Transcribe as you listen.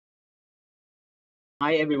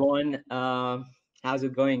Hi everyone, how's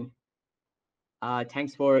it going?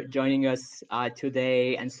 Thanks for joining us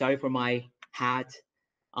today, and sorry for my hat.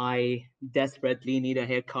 I desperately need a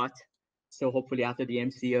haircut, so hopefully after the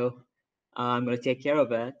MCO, I'm gonna take care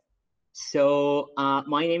of it. So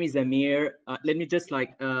my name is Amir. Let me just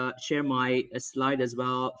share my slide as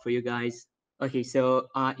well for you guys. Okay, so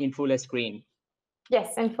in full screen.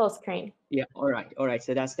 Yes, and full screen. Yeah, all right.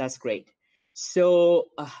 So that's great. So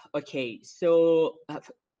okay, so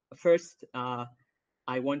first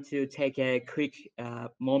I want to take a quick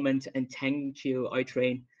moment and thank you,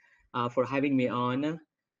 iTrain, for having me on.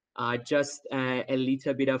 Just a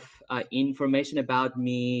little bit of information about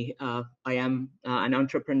me. I am an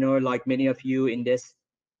entrepreneur like many of you in this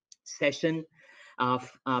session.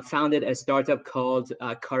 Founded a startup called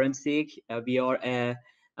Currency. We are a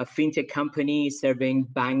fintech company serving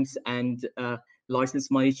banks and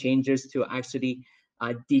licensed money changers to actually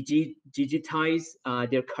digitize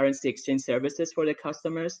their currency exchange services for their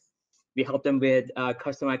customers. We help them with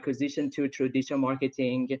customer acquisition to traditional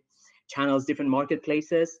marketing channels, different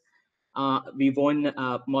marketplaces. We've won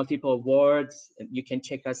multiple awards. You can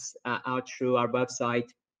check us out through our website,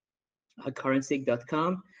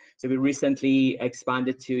 currency.com. So we recently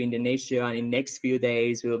expanded to Indonesia, and in next few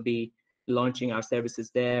days we'll be launching our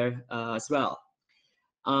services there as well.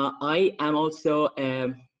 I am also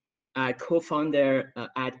a co-founder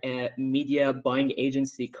at a media buying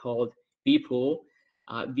agency called Beeple.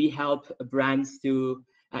 We help brands to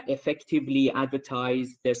effectively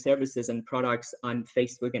advertise their services and products on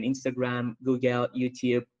Facebook and Instagram, Google,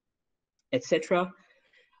 YouTube, etc.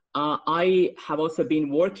 I have also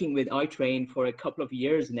been working with iTrain for a couple of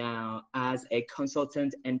years now as a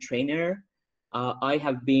consultant and trainer. I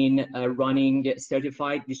have been running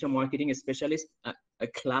certified digital marketing specialist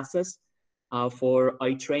classes for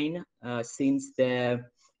iTrain since the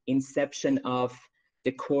inception of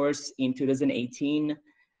the course in 2018.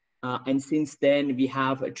 And since then, we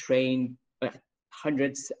have trained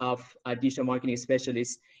hundreds of digital marketing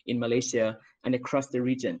specialists in Malaysia and across the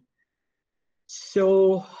region.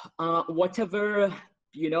 So whatever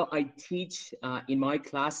I teach in my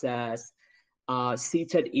classes,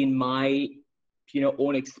 seated in my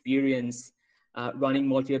own experience running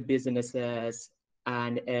multiple businesses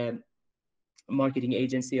and marketing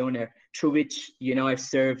agency owner, through which I've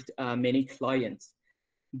served many clients,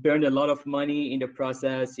 burned a lot of money in the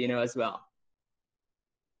process, as well.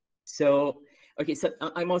 So okay, so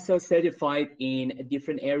I'm also certified in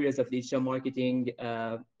different areas of digital marketing,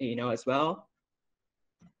 as well.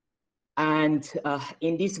 And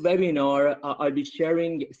in this webinar, I'll be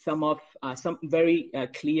sharing some very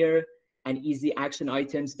clear and easy action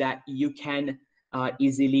items that you can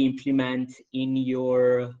easily implement in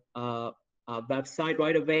your website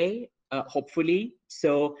right away, hopefully.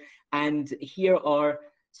 So, and here are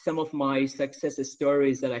some of my success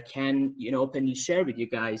stories that I can, openly share with you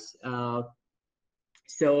guys.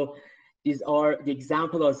 So these are the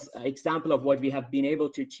example of what we have been able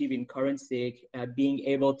to achieve in Currency, being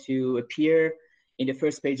able to appear in the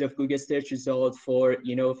first page of Google search results for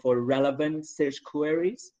relevant search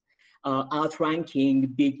queries, outranking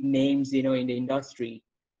big names in the industry.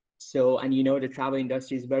 So, and the travel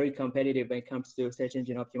industry is very competitive when it comes to search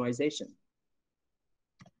engine optimization.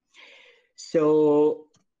 So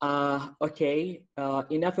okay,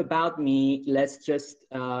 enough about me. Let's just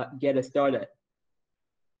get started.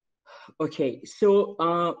 Okay, so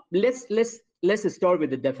let's start with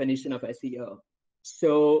the definition of SEO.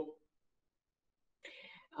 So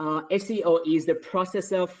SEO is the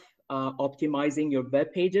process of optimizing your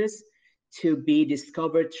web pages to be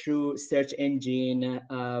discovered through search engine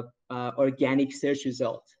organic search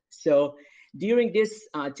results. So during this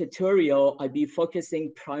tutorial, I'll be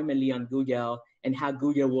focusing primarily on Google and how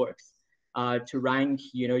Google works to rank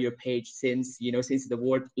your page, since since the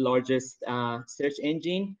world's largest search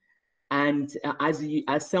engine. And as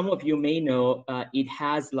some of you may know, it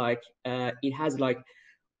has like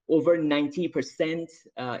over 90%.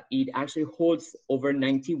 It actually holds over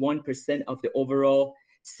 91% of the overall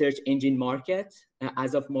search engine market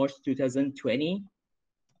as of March 2020.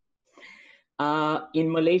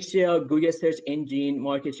 In Malaysia, Google search engine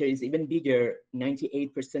market share is even bigger,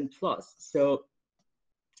 98% plus. So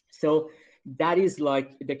that is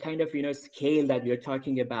like the kind of scale that we're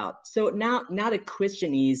talking about. So now the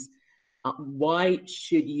question is, why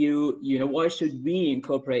should why should we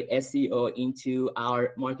incorporate SEO into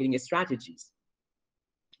our marketing strategies?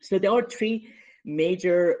 So there are three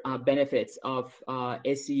major benefits of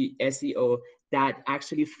SEO that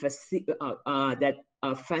actually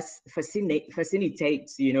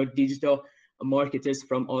facilitates digital marketers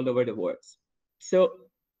from all over the world. So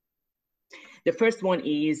The first one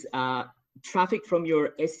is traffic from your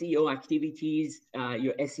SEO activities,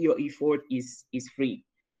 your SEO effort is free.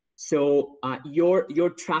 So your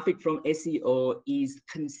traffic from SEO is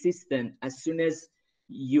consistent. As soon as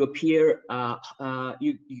you appear,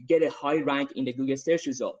 you get a high rank in the Google search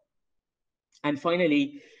result. And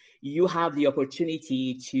finally, you have the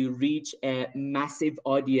opportunity to reach a massive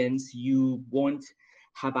audience you won't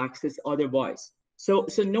have access otherwise. So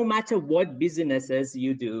no matter what businesses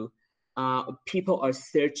you do, people are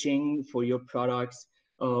searching for your products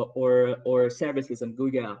or services on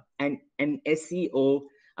Google, and SEO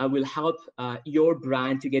will help your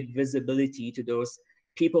brand to get visibility to those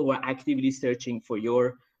people who are actively searching for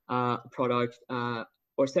your product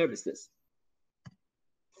or services.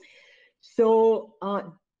 So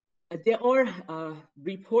there are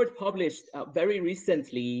report published very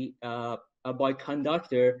recently by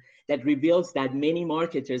Conductor that reveals that many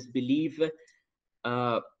marketers believe,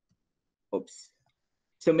 so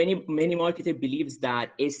many marketers believes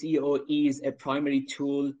that SEO is a primary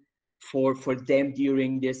tool for them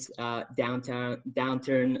during this downturn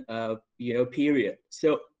period.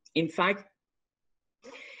 So in fact,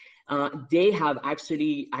 they have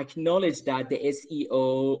actually acknowledged that the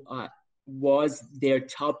SEO was their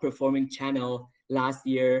top performing channel last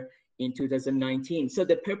year in 2019. So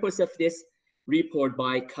the purpose of this report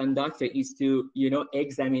by Conductor is to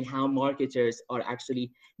examine how marketers are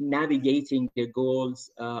actually navigating their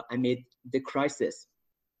goals amid the crisis.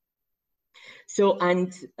 So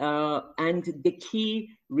and the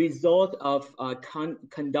key result of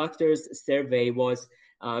Conductor's survey was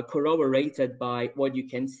corroborated by what you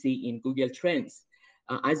can see in Google Trends.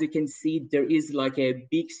 As you can see, there is like a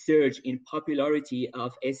big surge in popularity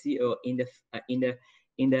of SEO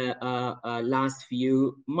in the last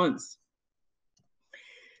few months.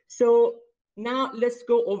 So now let's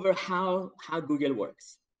go over how Google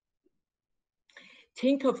works.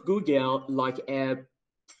 Think of Google like a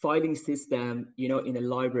filing system, in a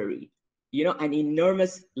library, an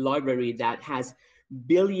enormous library that has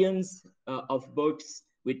billions of books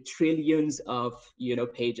with trillions of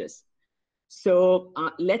pages. So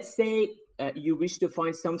let's say you wish to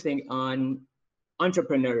find something on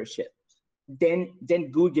entrepreneurship.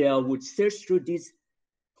 Then Google would search through these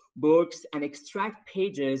books and extract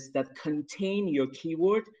pages that contain your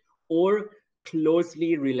keyword or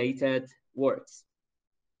closely related words.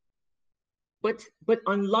 But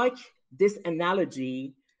unlike this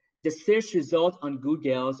analogy, the search results on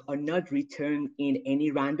Google's are not returned in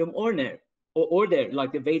any random order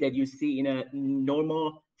like the way that you see in a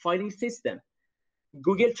normal filing system.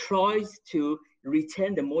 Google tries to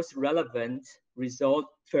return the most relevant result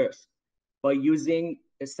first by using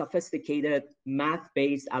sophisticated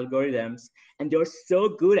math-based algorithms, and they're so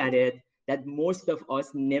good at it that most of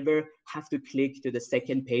us never have to click to the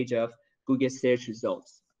second page of Google search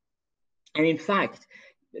results. And in fact,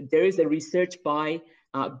 there is a research by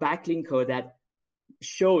Backlinko that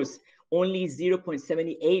shows only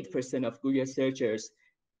 0.78% of Google searchers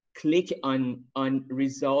click on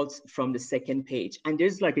results from the second page. And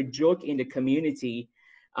there's like a joke in the community,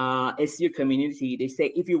 SEO community. They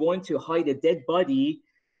say, if you want to hide a dead body,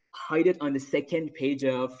 hide it on the second page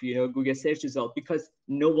of Google search result, because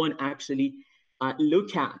no one actually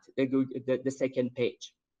look at the second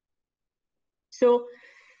page. So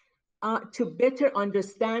to better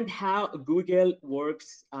understand how Google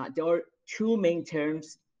works, there are two main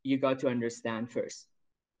terms you got to understand first.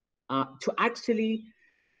 To actually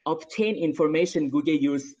obtain information, Google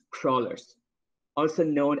use crawlers, also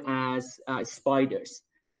known as spiders.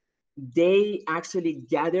 They actually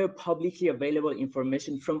gather publicly available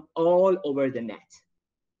information from all over the net.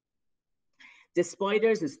 The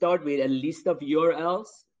spiders start with a list of URLs,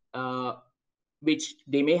 which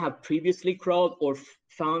they may have previously crawled or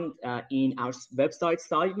found in our website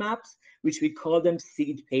sitemaps, which we call them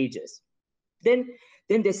seed pages. Then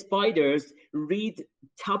the spiders read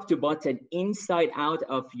top to bottom, inside out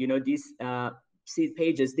of these seed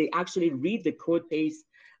pages. They actually read the code base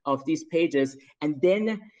of these pages, and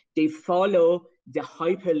then they follow the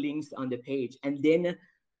hyperlinks on the page, and then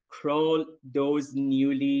crawl those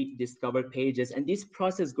newly discovered pages. And this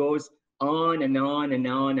process goes on and on and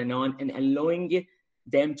on and on, and allowing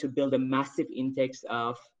them to build a massive index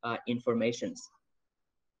of informations.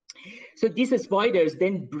 So these spiders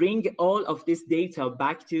then bring all of this data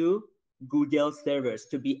back to Google servers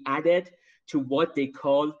to be added to what they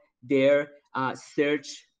call their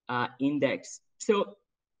search index. So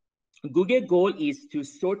Google goal is to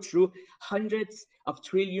sort through hundreds of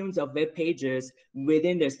trillions of web pages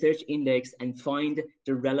within their search index and find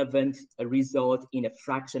the relevant result in a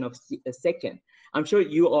fraction of a second. I'm sure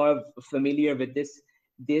you are familiar with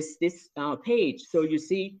this page. So you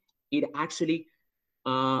see, it actually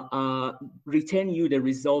return you the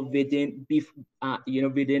result within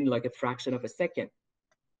within like a fraction of a second.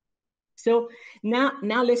 So now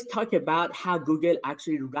let's talk about how Google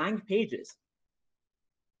actually rank pages.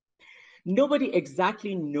 Nobody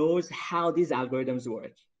exactly knows how these algorithms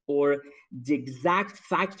work or the exact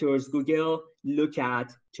factors Google look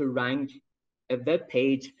at to rank a web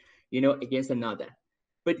page, against another.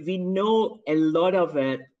 But we know a lot of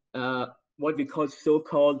it, what we call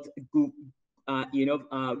so-called Google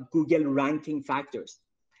ranking factors.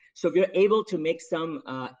 So we're able to make some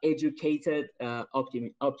educated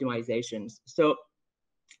optimizations. So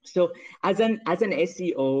as an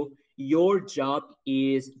SEO, your job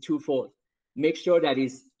is twofold. Make sure that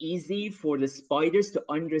it's easy for the spiders to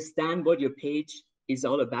understand what your page is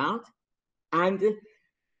all about. And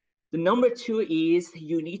the number two is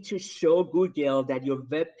you need to show Google that your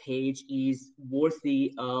web page is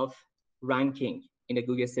worthy of ranking in a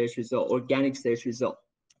Google search result, organic search result.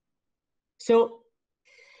 So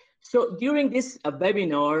during this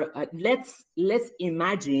webinar, let's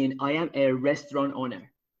imagine I am a restaurant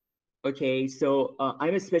owner. Okay, so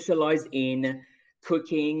I'm specialized in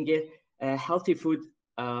cooking healthy food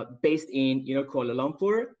based in Kuala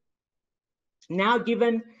Lumpur. Now,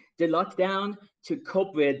 given the lockdown, to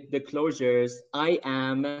cope with the closures, I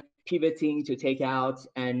am pivoting to takeout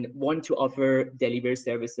and want to offer delivery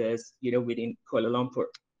services within Kuala Lumpur.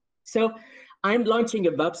 So I'm launching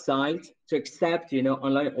a website to accept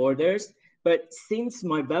online orders, but since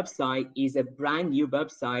my website is a brand new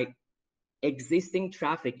website, existing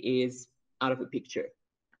traffic is out of the picture.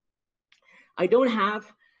 I don't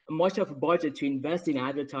have much of a budget to invest in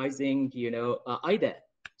advertising, either.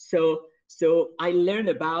 So I learned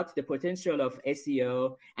about the potential of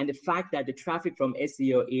SEO and the fact that the traffic from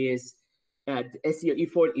SEO is SEO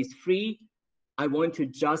effort is free. I want to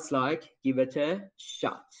just like give it a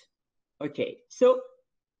shot. Okay, so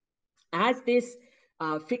as this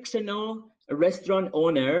fictional restaurant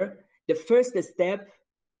owner, the first step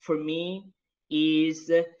for me is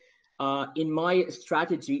in my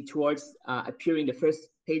strategy towards appearing the first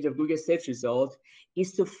page of Google search results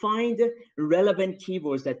is to find relevant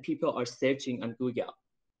keywords that people are searching on Google,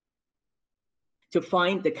 to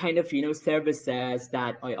find the kind of services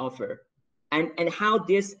that I offer, and how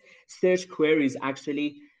these search queries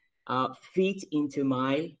actually fit into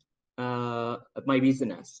my my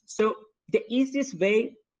business. So the easiest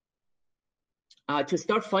way to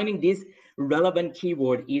start finding this relevant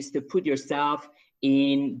keyword is to put yourself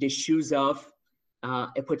in the shoes of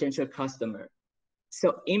a potential customer.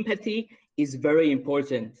 So empathy is very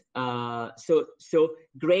important. So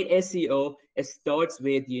great SEO starts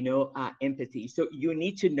with empathy. So you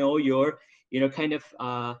need to know your kind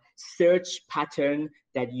of search pattern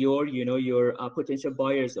that your potential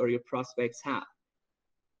buyers or your prospects have.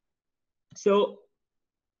 So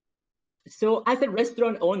as a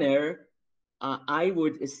restaurant owner, I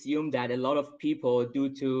would assume that a lot of people, due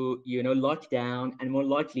to lockdown, and more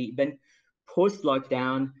likely even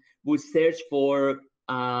post-lockdown, would search for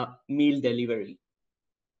meal delivery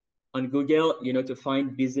on Google, to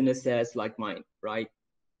find businesses like mine, right?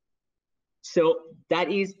 So that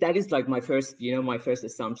is like my first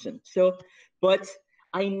assumption. So, but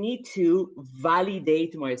I need to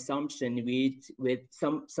validate my assumption with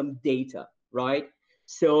some data, right?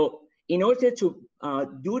 So in order to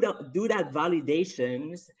do that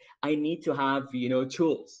validations, I need to have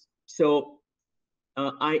tools. So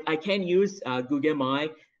I can use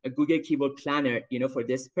Google Keyword Planner for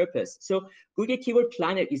this purpose. So Google Keyword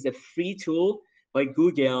Planner is a free tool by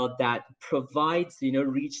Google that provides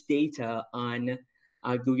rich data on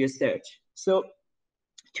Google search. So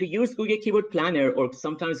to use Google Keyword Planner, or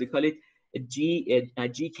sometimes we call it a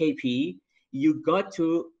GKP, you got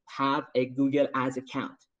to have a Google Ads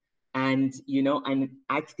account and an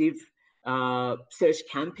active search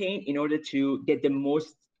campaign in order to get the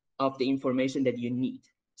most of the information that you need.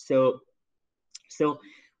 So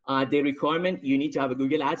the requirement, you need to have a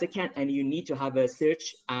Google Ads account and you need to have a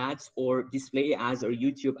search ads or display ads or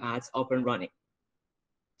YouTube ads up and running.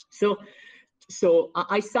 So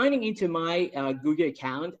I signing into my Google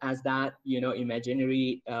account as that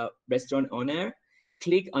imaginary restaurant owner.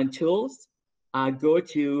 Click on tools, go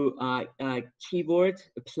to Keyword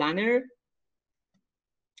Planner,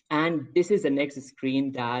 and this is the next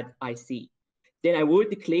screen that I see. Then I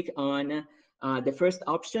would click on the first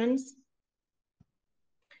options,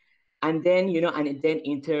 and then and then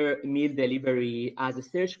enter meal delivery as a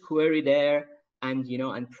search query there, and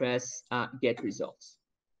and press get results.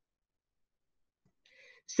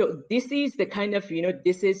 So this is the kind of,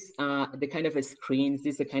 this is the kind of a screens,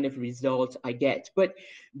 this is the kind of result I get. But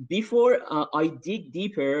before I dig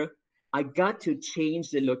deeper, I got to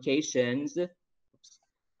change the locations.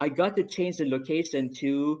 I got to change the location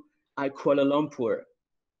to Kuala Lumpur,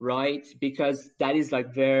 right? Because that is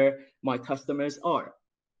like where my customers are.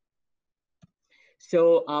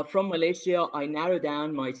 So from Malaysia, I narrow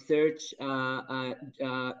down my search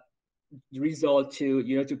result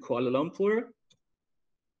to, to Kuala Lumpur.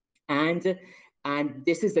 And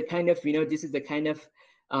this is the kind of, this is the kind of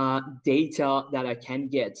data that I can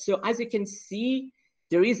get. So as you can see,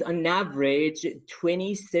 there is an average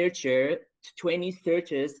 20 searches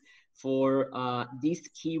for these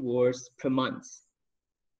keywords per month,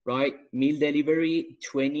 right? Meal delivery,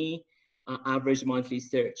 20 average monthly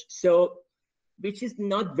search. So, which is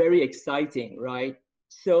not very exciting, right?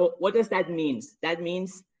 So what does that mean? That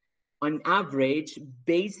means on average,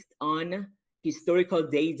 based on historical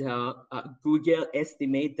data, Google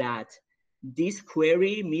estimate that this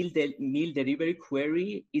query, meal delivery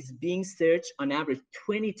query, is being searched on average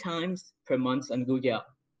 20 times per month on Google.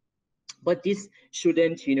 But this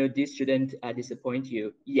shouldn't, this shouldn't disappoint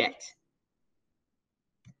you yet.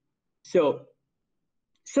 So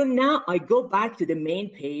now I go back to the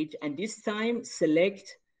main page, and this time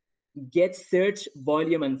select get search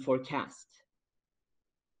volume and forecast.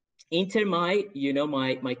 Enter my,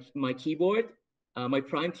 my keyword, my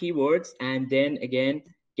prime keywords, and then again,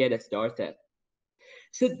 get it started.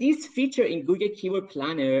 So this feature in Google Keyword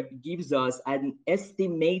Planner gives us an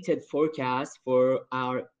estimated forecast for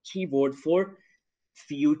our keyword for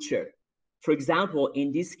future. For example,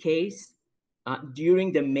 in this case,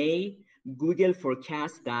 during the May, Google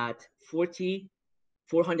forecast that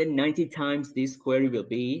 490 times this query will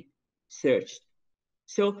be searched.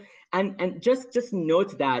 So, and just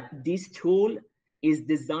note that this tool is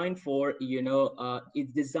designed for,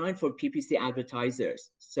 it's designed for PPC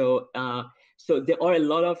advertisers. So, so there are a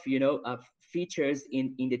lot of, features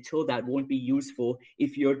in the tool that won't be useful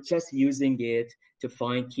if you're just using it to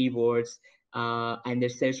find keywords and the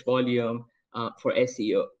search volume for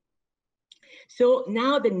SEO. So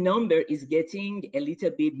now the number is getting a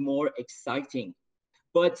little bit more exciting.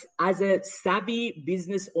 But as a savvy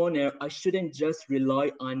business owner, I shouldn't just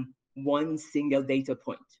rely on one single data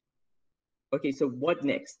point. Okay, so what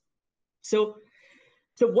next? So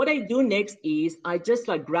what I do next is I just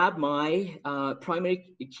like grab my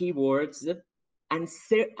primary keywords and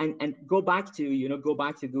go back to, go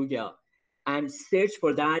back to Google and search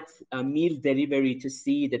for that meal delivery to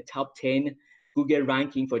see the top 10 Google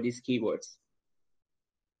ranking for these keywords.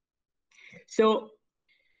 So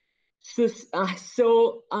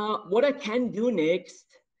what I can do next,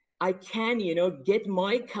 I can, get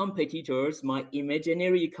my competitors, my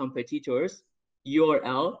imaginary competitors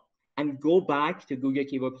URL and go back to Google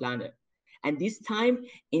Keyword Planner. And this time,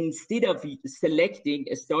 instead of selecting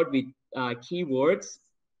a start with keywords,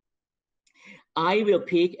 I will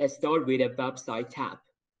pick a start with a website tab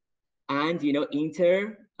and,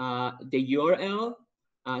 enter the URL,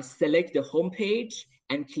 select the home page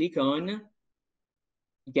and click on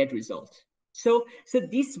get result. So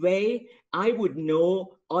this way, I would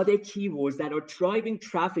know other keywords that are driving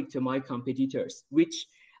traffic to my competitors, which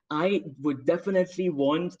I would definitely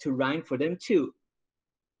want to rank for them too.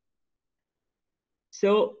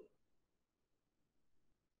 So,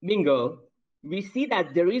 bingo, we see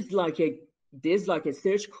that there's like a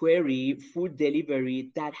search query, food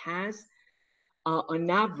delivery, that has on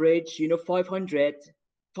average,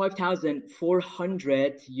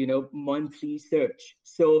 5,400, monthly search.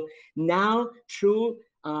 So now through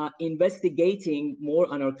investigating more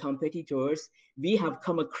on our competitors, we have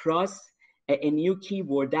come across a new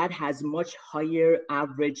keyword that has much higher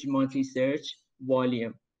average monthly search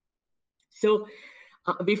volume. So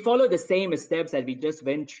we follow the same steps that we just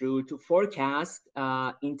went through to forecast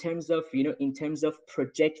in terms of, in terms of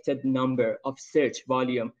projected number of search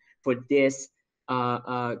volume for this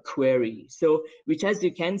query. So, which, as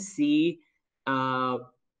you can see,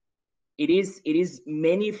 it is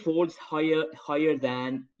many folds higher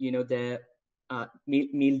than, the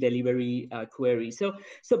meal delivery query. So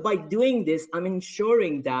by doing this, I'm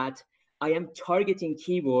ensuring that I am targeting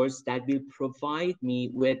keywords that will provide me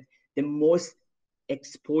with the most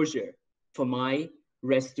exposure for my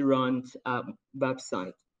restaurant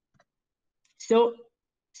website. So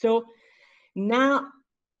now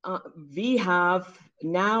we have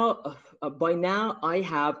by now I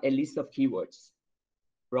have a list of keywords,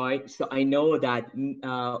 right? So I know that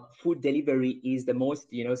food delivery is the most,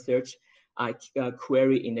 search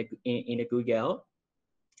query in a Google.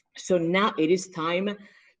 So now it is time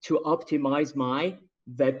to optimize my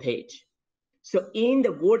web page. So in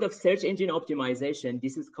the world of search engine optimization,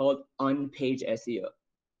 this is called on-page SEO.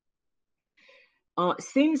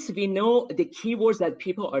 Since we know the keywords that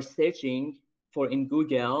people are searching for in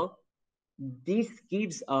Google, this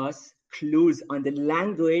gives us clues on the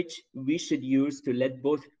language we should use to let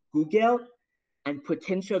both Google and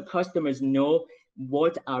potential customers know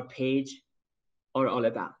what our page are all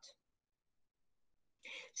about.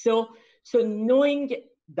 So knowing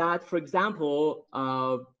that, for example,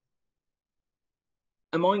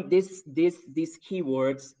 among these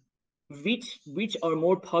keywords, which are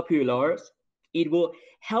more popular, it will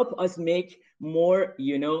help us make more,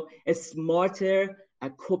 a smarter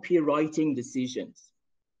copywriting decisions.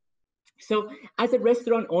 So as a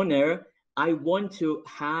restaurant owner, I want to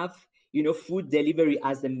have, food delivery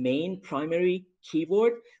as the main primary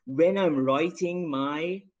keyword when I'm writing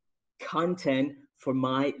my content for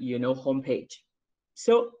my, homepage.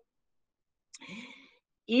 So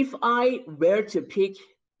if I were to pick,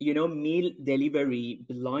 meal delivery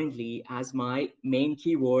blindly as my main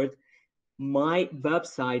keyword, my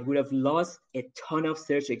website would have lost a ton of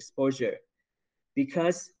search exposure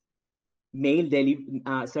because meal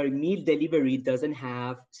delivery doesn't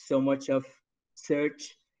have so much of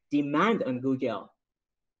search demand on Google.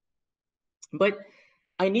 But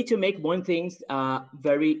I need to make one thing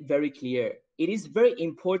very, very clear. It is very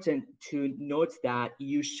important to note that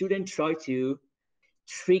you shouldn't try to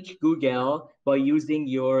trick Google by using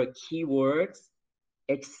your keywords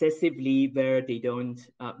excessively where they don't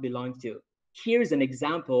belong to. Here's an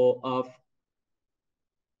example of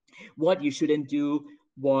what you shouldn't do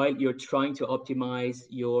while you're trying to optimize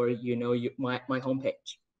your, my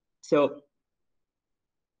homepage. So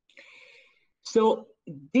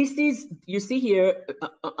this is, you see here,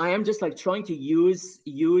 I am just like trying to use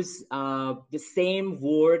the same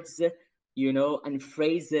words, and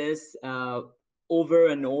phrases over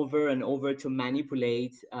and over and over to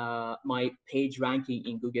manipulate my page ranking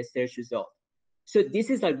in Google search result. So this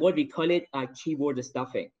is like what we call it keyword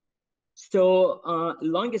stuffing. So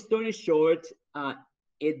long story short,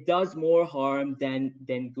 it does more harm than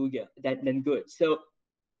good. So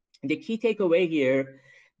the key takeaway here: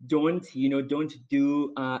 don't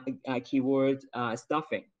do keyword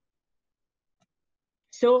stuffing.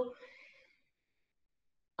 So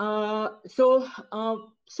so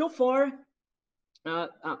far,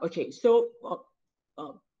 okay. So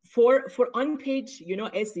for on-page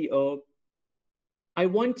SEO, I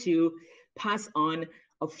want to pass on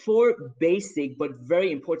 4 basic but very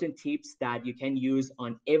important tips that you can use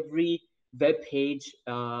on every web page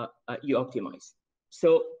you optimize.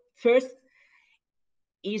 So first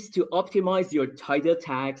is to optimize your title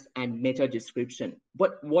tags and meta description.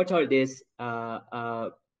 What are these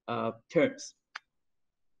terms?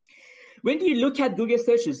 When you look at Google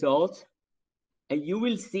search results, you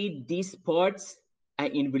will see these parts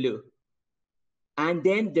in blue, and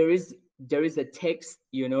then there is a text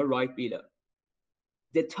right below.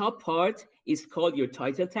 The top part is called your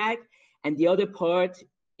title tag, and the other part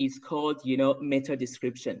is called meta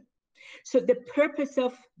description. So the purpose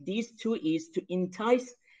of these two is to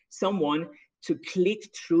entice someone to click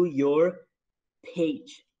through your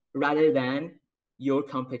page rather than your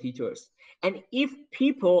competitors. And if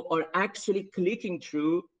people are actually clicking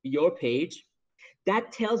through your page,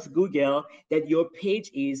 that tells Google that your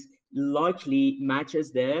page is likely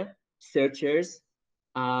matches the searcher's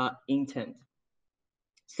intent.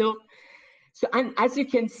 So and as you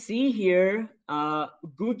can see here,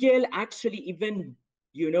 Google actually even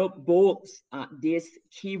both these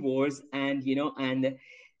keywords and and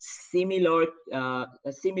similar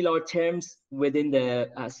terms within the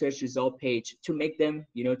search result page to make them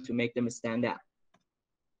stand out.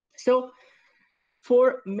 So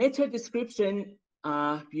for meta description,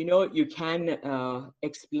 you can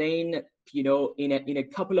explain in a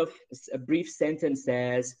couple of brief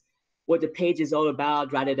sentences what the page is all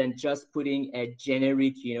about, rather than just putting a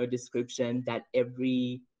generic description that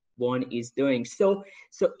everyone is doing. So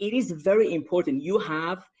it is very important. You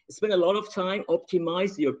have spent a lot of time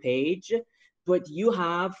optimize your page, but you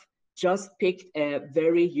have just picked a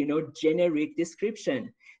very generic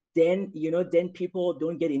description. Then then people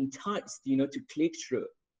don't get enticed to click through.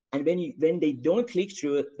 And when they don't click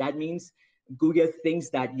through, that means Google thinks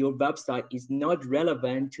that your website is not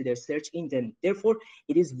relevant to their search intent. Therefore,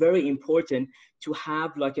 it is very important to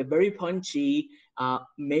have like a very punchy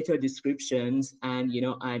meta descriptions and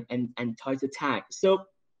and title tag. So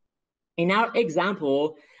in our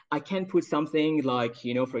example, I can put something like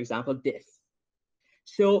for example this.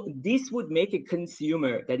 So this would make a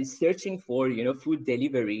consumer that is searching for food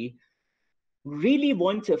delivery really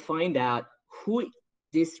want to find out who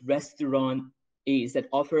this restaurant is that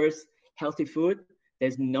offers healthy food.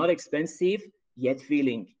 There's not expensive yet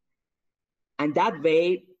filling. And that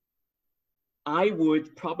way, I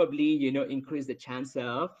would probably, increase the chance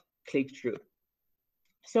of click-through.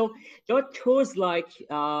 So there are tools like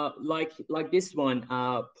this one,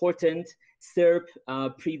 Portent SERP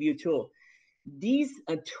preview tool. These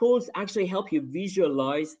tools actually help you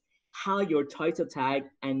visualize how your title tag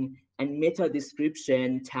and meta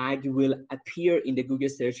description tag will appear in the Google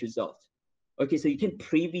search result. Okay, so you can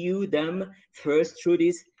preview them first through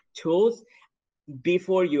these tools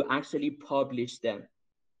before you actually publish them.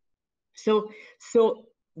 So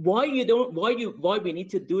why we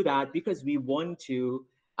need to do that? Because we want to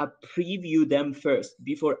preview them first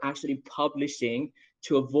before actually publishing,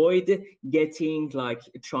 to avoid getting like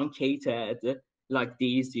truncated like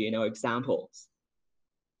these, examples,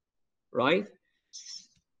 right?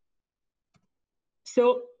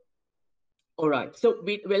 So, all right. So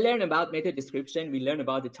we learned about meta description. We learned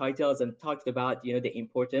about the titles and talked about, the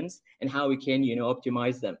importance and how we can,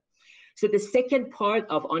 optimize them. So the second part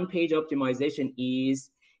of on-page optimization is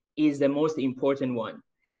the most important one,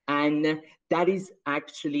 and that is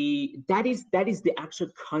actually the actual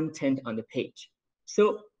content on the page.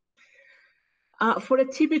 So for a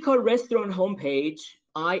typical restaurant homepage,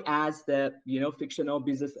 I, as the fictional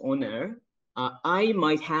business owner, I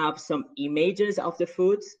might have some images of the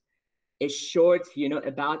foods, a short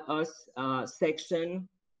about us section,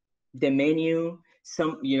 the menu,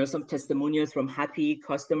 some some testimonials from happy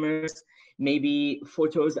customers, maybe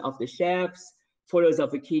photos of the chefs, photos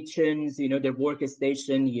of the kitchens, their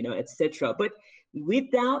workstation, etc. But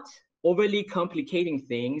without overly complicating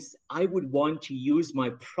things, I would want to use my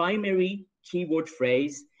primary keyword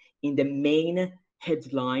phrase in the main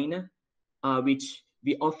headline, which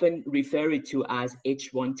we often refer to as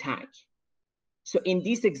H1 tag. So in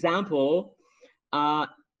this example, so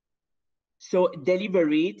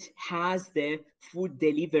Deliverit has the food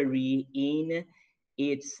delivery in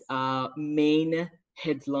its main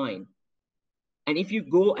headline. And if you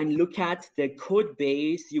go and look at the code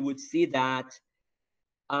base, you would see that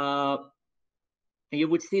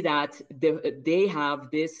they have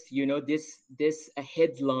this, this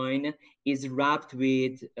headline is wrapped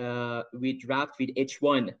with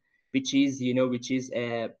H1, which is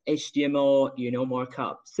HTML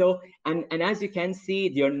markup. So and as you can see,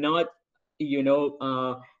 they're not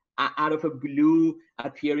out of a blue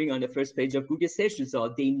appearing on the first page of Google search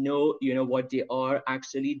result. They know what they are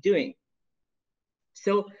actually doing.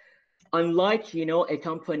 So unlike a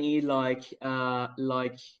company like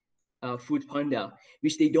Food Panda,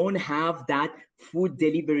 which they don't have that food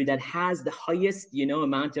delivery that has the highest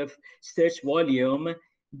amount of search volume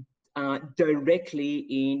directly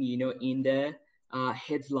in the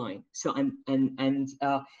headline. So and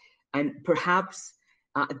perhaps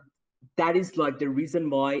that is like the reason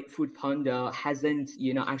why Food Panda hasn't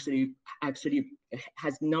actually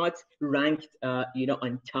has not ranked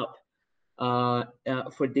on top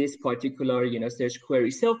for this particular search query.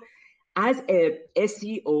 So as a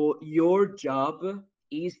SEO, your job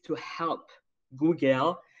is to help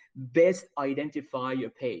Google best identify your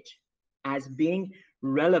page as being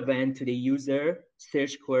relevant to the user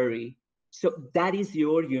search query. So that is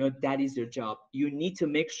your job. You need to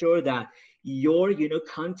make sure that your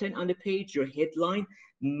content on the page, your headline,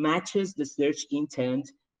 matches the search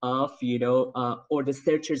intent of or the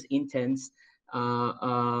searcher's intents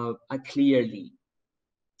clearly.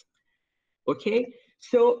 Okay,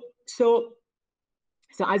 so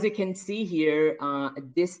as you can see here,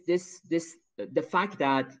 the fact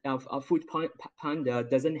that Food Panda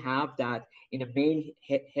doesn't have that in a main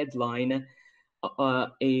headline,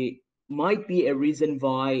 might be a reason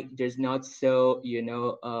why there's not so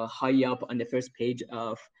high up on the first page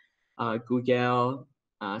of Google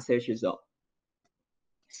search result.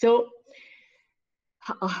 So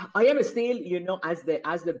I am still, as the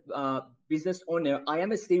business owner, I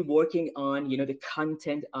am still working on the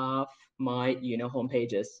content of my home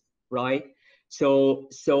pages, right? So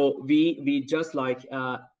we just like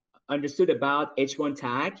understood about H1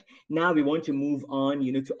 tag. Now we want to move on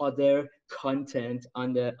to other content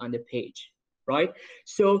on the page, right?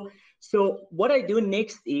 So what I do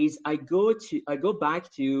next is I go back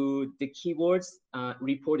to the keywords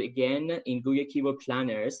report again in Google Keyword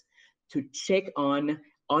Planners to check on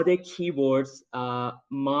other keywords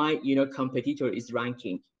my competitor is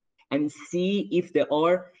ranking, and see if there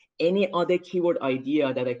are any other keyword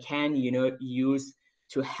idea that I can use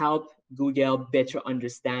to help Google better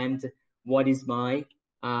understand what is my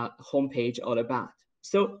homepage all about.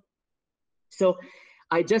 So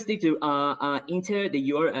I just need to enter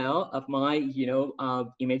the URL of my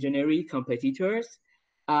imaginary competitors,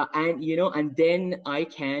 and then I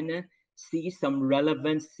can see some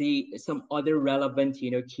relevancy, some other relevant,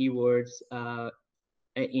 keywords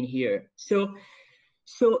in here. So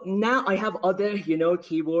now I have other,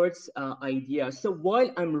 keywords idea. So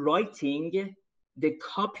while I'm writing the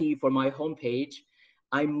copy for my homepage,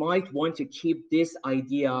 I might want to keep these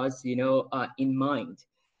ideas, in mind,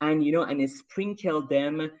 and and sprinkle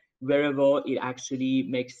them wherever it actually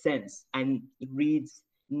makes sense and reads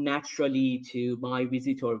naturally to my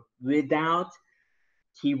visitor without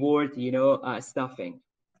keyword, stuffing.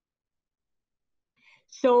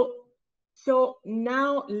 So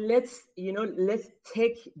now let's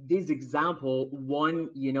take this example one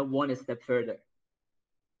step further.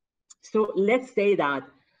 So let's say that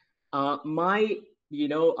my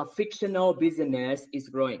a fictional business is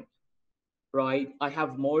growing, right? I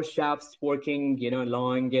have more chefs working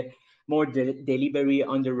along, more delivery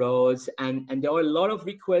on the roads, and there are a lot of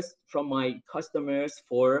requests from my customers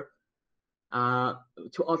for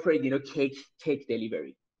to offer cake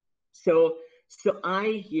delivery. So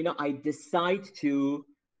I decide to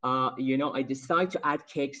add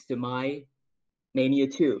cakes to my menu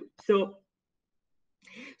too. So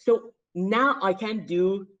now I can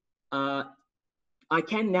do I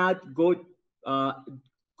can now go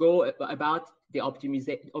about the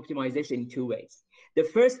optimization in two ways. The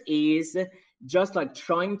first is just like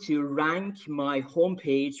trying to rank my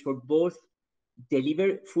homepage for both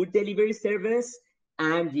food delivery service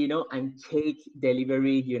and and cake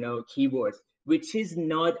delivery keywords, which is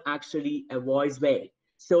not actually a wise way.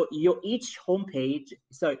 So each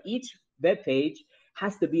web page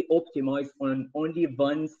has to be optimized on only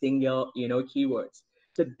one single keywords.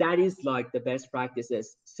 So that is like the best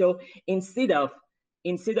practices. So instead of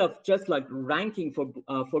just like ranking for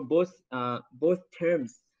both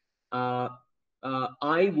terms, I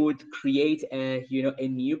would create a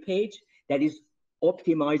new page that is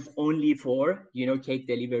optimized only for cake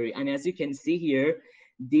delivery. And as you can see here,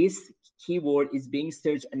 this keyword is being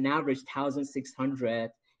searched an average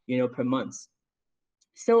 1,600 per month.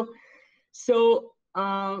 So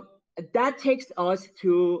that takes us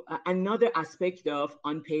to another aspect of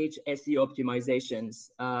on-page SEO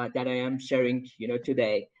optimizations that I am sharing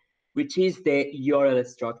today, which is the URL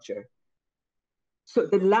structure. So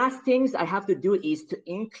the last things I have to do is to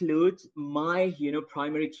include my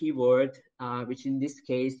primary keyword, which in this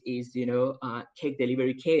case is cake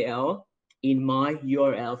delivery KL, in my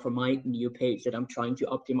URL for my new page that I'm trying to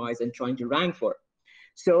optimize and trying to rank for.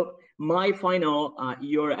 So my final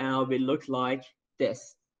URL will look like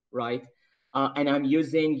this, right? And I'm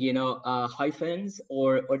using hyphens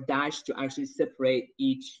or dash to actually separate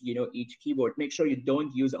each keyword. Make sure you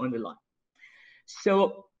don't use underline.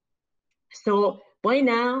 So by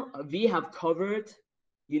now we have covered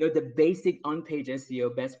the basic on-page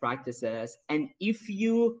SEO best practices, and if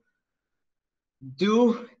you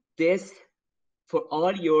do this for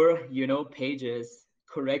all your pages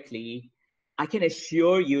correctly, I can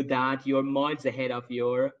assure you that you're miles ahead of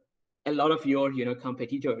a lot of your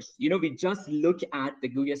competitors. We just look at the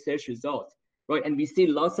Google search results, right? And we see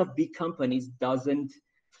lots of big companies doesn't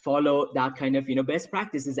follow that kind of best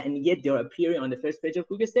practices, and yet they're appearing on the first page of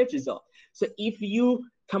Google search results. So if you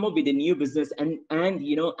come up with a new business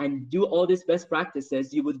and do all these best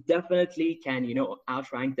practices, you would definitely can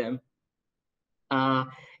outrank them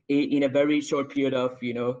in a very short period of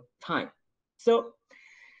time. So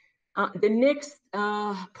the next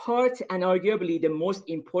part, and arguably the most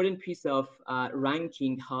important piece of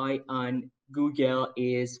ranking high on Google,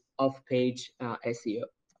 is off-page SEO.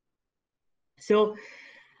 So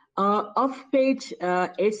off-page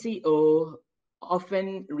SEO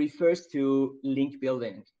often refers to link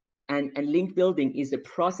building, and link building is the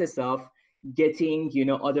process of getting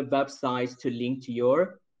other websites to link to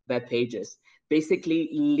your web pages. Basically,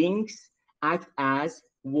 links act as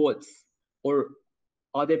votes or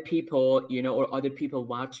other people or other people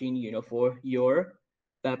watching for your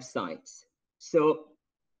websites. So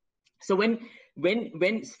when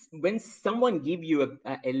someone give you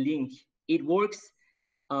a link, it works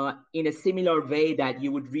in a similar way that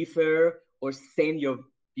you would refer or send your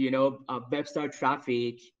website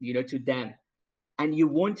traffic to them. And you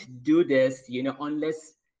won't do this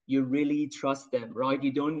unless you really trust them, right?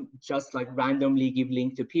 You don't just like randomly give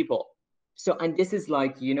link to people. So, and this is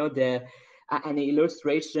like an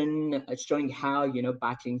illustration showing how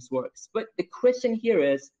backlinks works. But the question here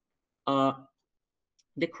is are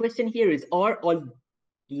all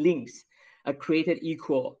links created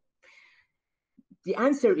equal? The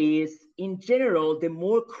answer is, in general, the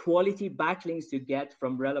more quality backlinks you get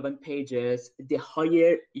from relevant pages, the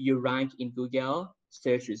higher you rank in Google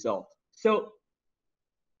search result. So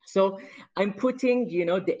So I'm putting,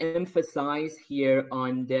 the emphasis here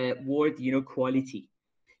on the word, quality,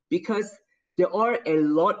 because there are a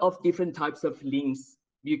lot of different types of links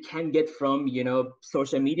you can get from,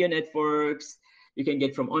 social media networks. You can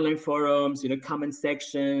get from online forums, comment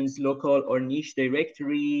sections, local or niche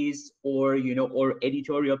directories, or, or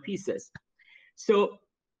editorial pieces. So,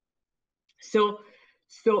 so,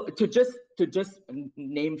 so to just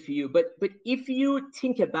name few, but if you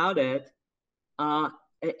think about it,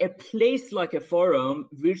 a place like a forum,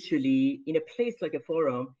 in a place like a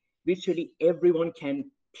forum, virtually everyone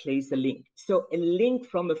can place a link. So a link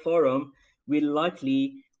from a forum will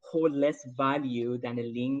likely hold less value than a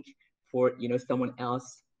link for someone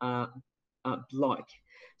else blog.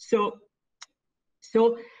 So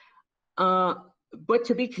so but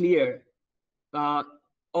to be clear, uh,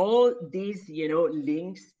 all these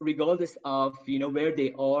links, regardless of where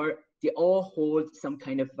they are, they all hold some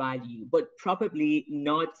kind of value, but probably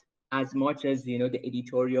not as much as the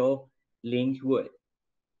editorial link would.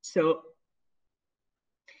 So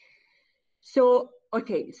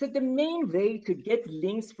okay, so the main way to get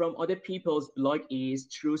links from other people's blog is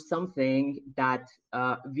through something that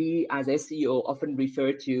we as SEO often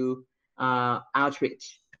refer to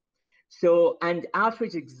outreach. So, and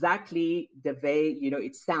outreach exactly the way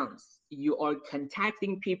it sounds. You are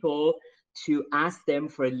contacting people to ask them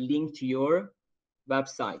for a link to your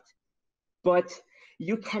website, but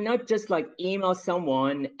you cannot just like email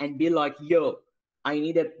someone and be like, "Yo, I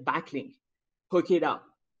need a backlink, hook it up,"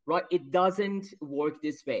 right? It doesn't work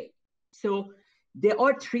this way. So there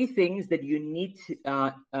are three things that you need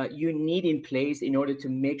in place in order to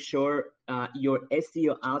make sure your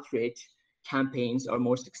SEO outreach campaigns are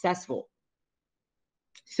more successful.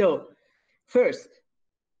 So first,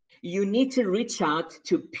 you need to reach out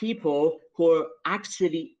to people who are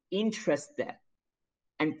actually interested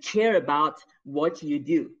and care about what you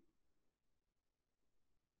do.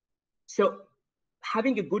 So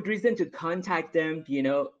having a good reason to contact them,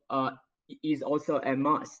 is also a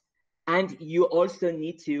must. And you also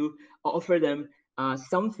need to offer them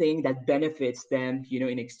something that benefits them,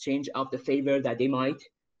 in exchange of the favor that they might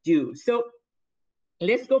do. So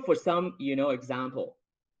let's go for some, example.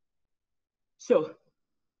 So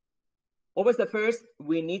what was the first?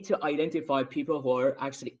 We need to identify people who are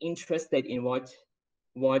actually interested in what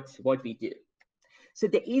we do. So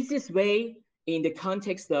the easiest way in the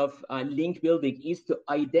context of link building is to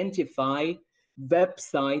identify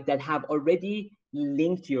websites that have already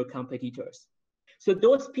linked to your competitors. So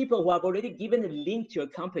those people who have already given a link to your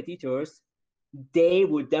competitors, they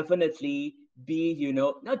would definitely be,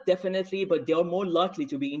 not definitely, but they are more likely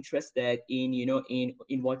to be interested in,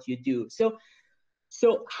 in what you do. So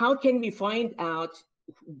how can we find out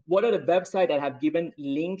what are the websites that have given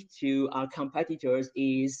link to our competitors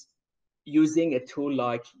is using a tool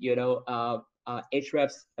like,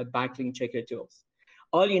 Ahrefs backlink checker tools.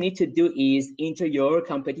 All you need to do is enter your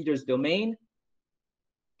competitor's domain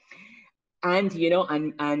and,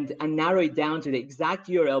 and narrow it down to the exact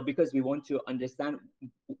URL, because we want to understand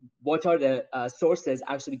what are the sources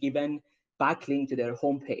actually given backlink to their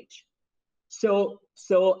homepage. So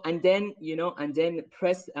and then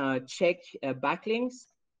press check backlinks,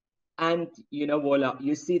 and voila,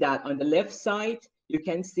 you see that on the left side you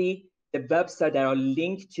can see the website that are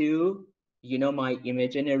linked to my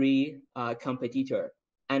imaginary competitor,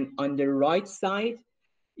 and on the right side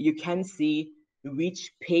you can see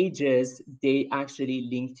which pages they actually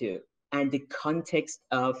link to, and the context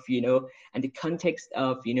of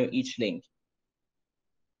each link.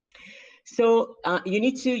 So you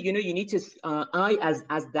need to I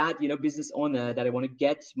as that business owner that I want to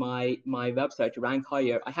get my website to rank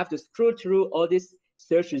higher, I have to scroll through all this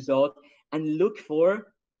search result and look for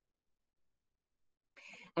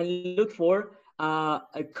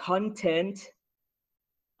a content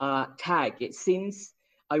tag. Since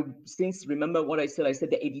remember what I said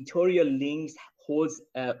the editorial links holds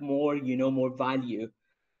more more value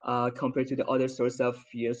compared to the other source of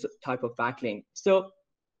type of backlink. So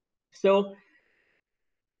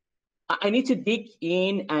I need to dig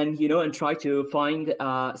in and and try to find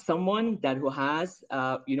someone that who has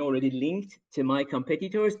already linked to my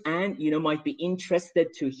competitors and might be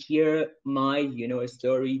interested to hear my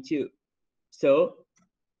story too. So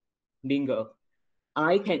bingo,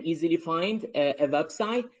 I can easily find a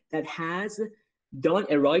website that has done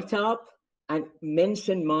a write-up and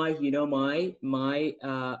mentioned my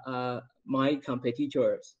my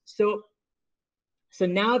competitors. So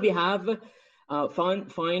now we have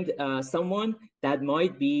find someone that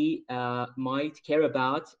might care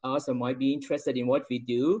about us or might be interested in what we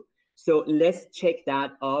do. So let's check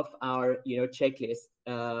that off our checklist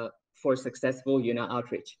for successful,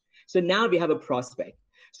 outreach. So now we have a prospect.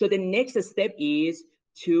 So the next step is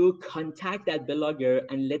to contact that blogger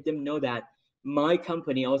and let them know that my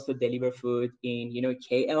company also deliver food in,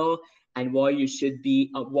 KL, and why you should be,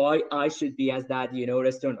 why I should be as that,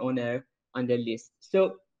 restaurant owner on the list.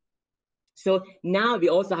 So now we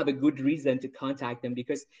also have a good reason to contact them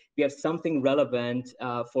because we have something relevant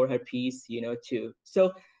for her piece, too.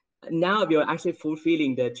 So now we are actually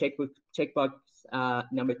fulfilling the checkbox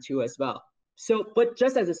number 2 as well. So, but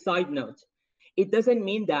just as a side note, it doesn't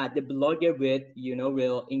mean that the blogger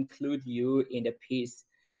will include you in the piece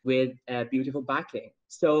with a beautiful backlink.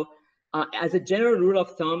 So as a general rule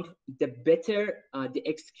of thumb, the better the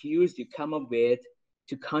excuse you come up with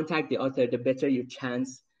to contact the author, the better your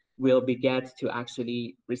chance will be get to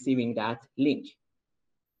actually receiving that link.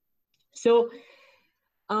 So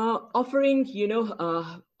offering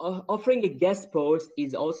a guest post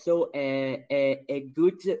is also a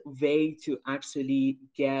good way to actually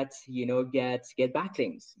get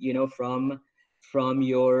backlinks from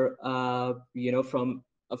your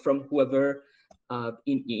from whoever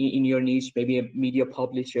in your niche, maybe a media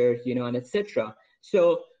publisher, and etc.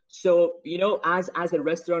 So as a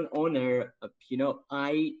restaurant owner,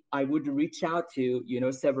 I would reach out to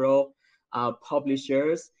several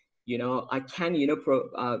publishers. I can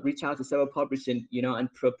reach out to several publishers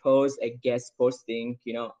and propose a guest posting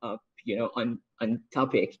on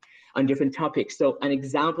different topics. So an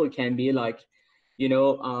example can be like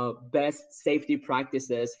best safety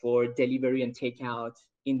practices for delivery and takeout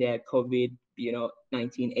in the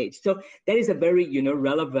COVID-19 age. So that is a very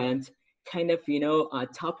relevant kind of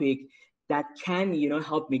topic that can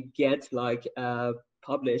help me get like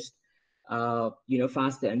published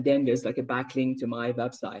faster. And then there's like a backlink to my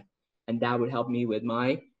website, and that would help me with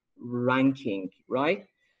my ranking, right?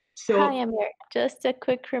 So hi, Amir. Just a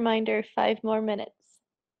quick reminder, 5 more minutes.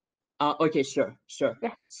 Okay, sure.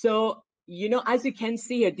 Yeah. So as you can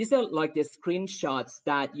see here, these are like the screenshots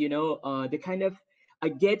that the kind of I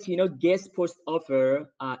get guest post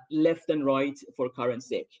offer left and right for current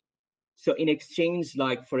sake. So in exchange,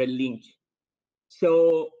 like for a link.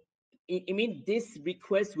 So I mean, this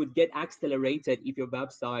request would get accelerated if your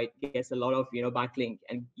website gets a lot of backlink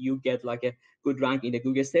and you get like a good rank in the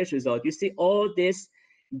Google search result. You see all this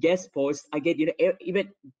guest posts. I get even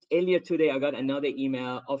earlier today I got another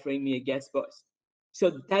email offering me a guest post.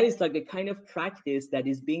 So that is like the kind of practice that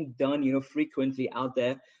is being done frequently out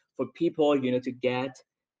there for people to get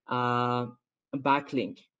a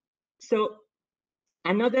backlink. So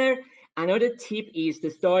another tip is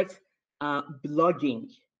to start blogging.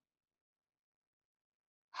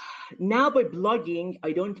 Now by blogging,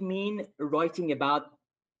 I don't mean writing about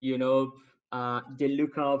the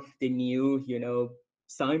look of the new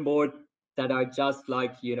signboard that I just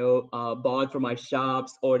like bought for my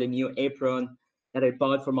shops, or the new apron that I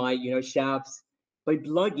bought for my shops. By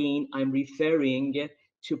blogging, I'm referring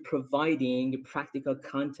to providing practical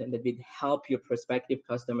content that will help your prospective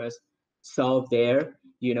customers solve their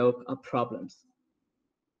problems.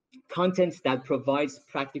 Content that provides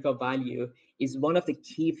practical value is one of the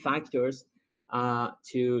key factors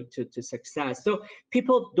to success. So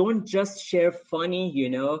people don't just share funny,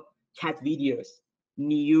 cat videos,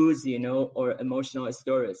 news, or emotional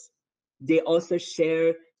stories. They also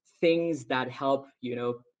share things that help,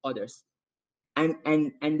 others. And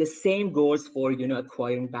the same goes for,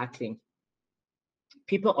 acquiring backlink.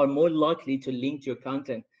 People are more likely to link to your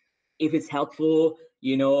content if it's helpful,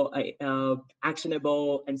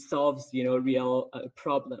 actionable, and solves real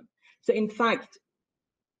problem. So in fact,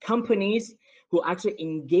 companies who actually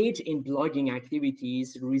engage in blogging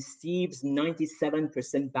activities receives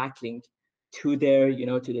 97% backlink to their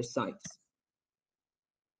to their sites.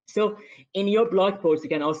 So in your blog post, you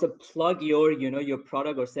can also plug your your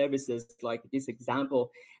product or services, like this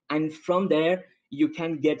example, and from there you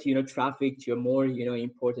can get traffic to your more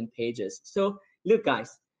important pages. So look,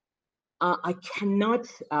 guys, I cannot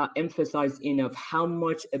emphasize enough how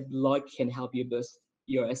much a blog can help you boost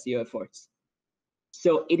your SEO efforts.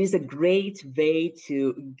 So it is a great way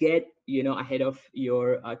to get ahead of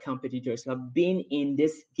your competitors who have been in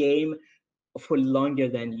this game for longer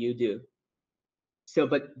than you do. So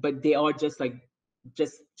but they are just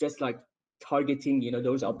like targeting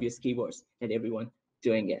those obvious keywords that everyone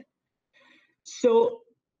doing it. So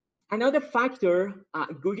another factor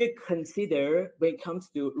Google consider when it comes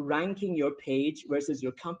to ranking your page versus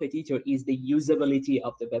your competitor is the usability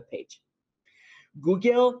of the web page.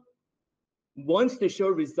 Google wants to show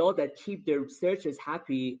results that keep their searchers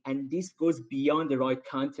happy, and this goes beyond the right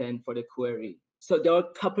content for the query. So there are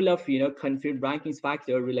a couple of confirmed rankings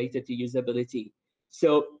factors related to usability.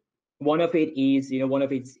 So one of it is, one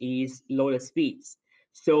of it is load speeds.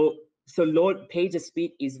 So load page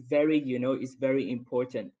speed is very, is very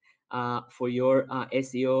important for your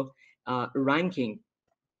SEO ranking.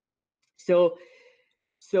 So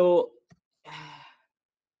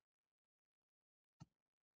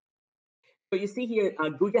So you see here,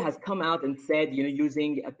 Google has come out and said,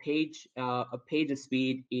 using a page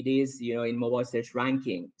speed, it is, in mobile search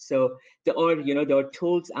ranking. So there are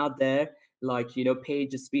tools out there like,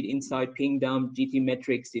 page speed insight, pingdom, GT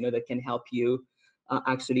metrics, that can help you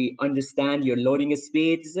actually understand your loading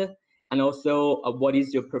speeds and also what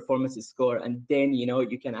is your performance score. And then,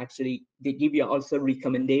 you can actually, they give you also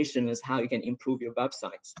recommendations how you can improve your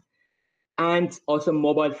websites. And also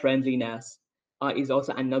mobile friendliness is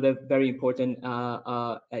also another very important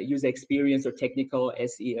user experience or technical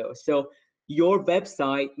SEO. So your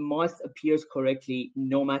website must appear correctly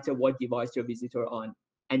no matter what device your visitor on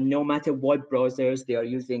and no matter what browsers they are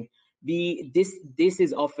using. This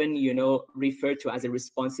is often, referred to as a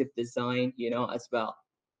responsive design, as well.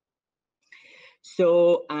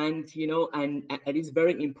 So, and it is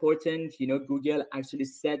very important, Google actually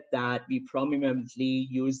said that we prominently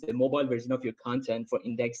use the mobile version of your content for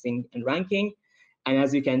indexing and ranking. And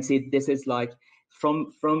as you can see, this is like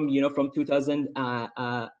from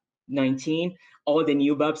 2019, all the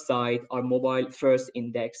new websites are mobile first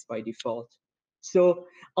indexed by default. So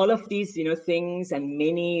all of these, things and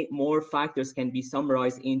many more factors can be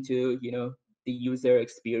summarized into, the user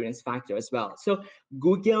experience factor as well. So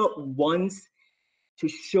Google wants to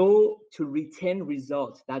retain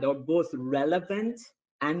results that are both relevant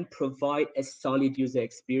and provide a solid user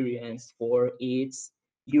experience for its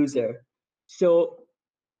user. So,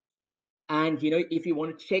 and if you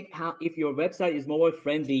want to check if your website is mobile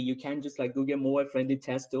friendly, you can just like Google mobile friendly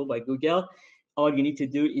test tool by Google. All you need to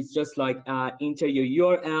do is just like enter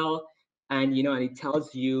your URL, and and it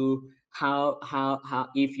tells you how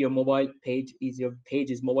if your page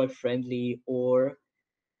is mobile friendly or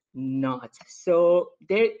not. So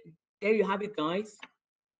there you have it, guys.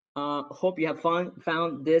 Hope you have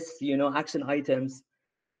found this, action items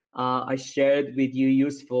I shared with you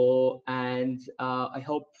useful, and I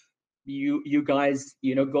hope you guys,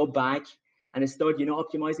 go back and start,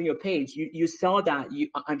 optimizing your page. You saw that,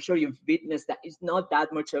 I'm sure you've witnessed that it's not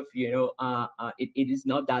that much of, it is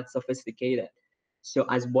not that sophisticated. So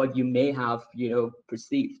as what you may have,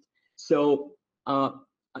 perceived. So, I'm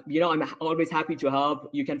always happy to help.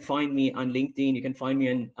 You can find me on LinkedIn. You can find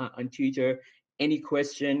me on Twitter. Any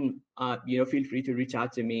question, feel free to reach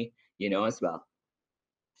out to me, as well.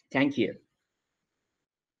 Thank you.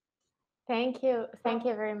 Thank you. Thank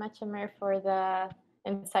you very much, Amir, for the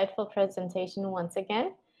insightful presentation once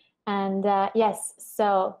again. And yes,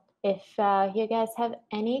 so if you guys have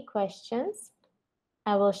any questions,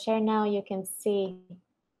 I will share now. You can see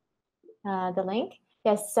the link.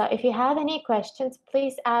 Yes, so if you have any questions,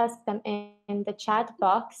 please ask them in the chat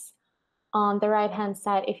box on the right-hand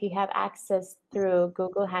side if you have access through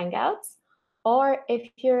Google Hangouts. Or if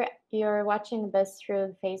you're watching this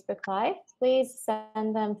through Facebook Live, please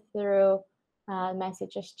send them through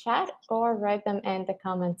messages chat or write them in the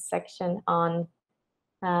comments section on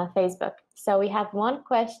Facebook. So we have one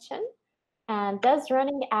question. And does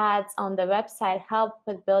running ads on the website help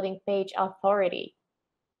with building page authority?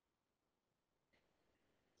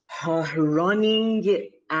 Running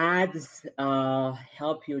ads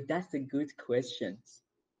help you? That's a good question.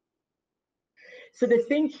 So the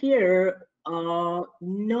thing here, not,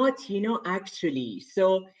 actually.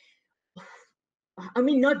 So, I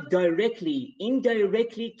mean, not directly,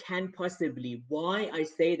 indirectly can possibly. Why I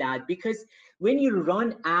say that? Because when you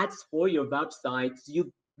run ads for your websites,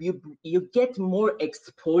 you get more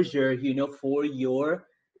exposure, for your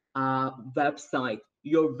website.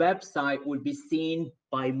 Your website will be seen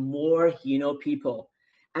by more, people.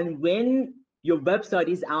 And when your website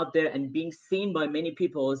is out there and being seen by many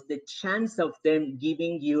people, the chance of them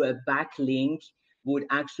giving you a backlink would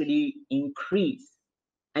actually increase.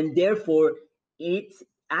 And therefore, it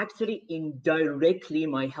actually indirectly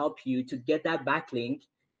might help you to get that backlink,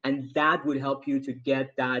 and that would help you to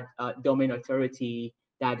get that domain authority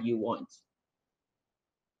that you want.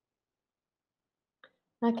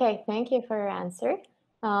 Okay, thank you for your answer.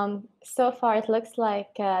 So far, it looks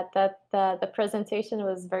like that the presentation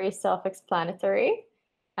was very self-explanatory,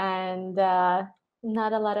 and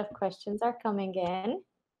not a lot of questions are coming in,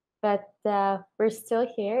 but we're still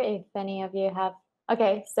here if any of you have.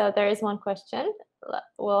 Okay, so there is one question.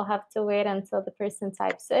 We'll have to wait until the person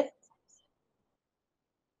types it.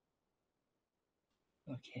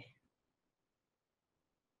 Okay.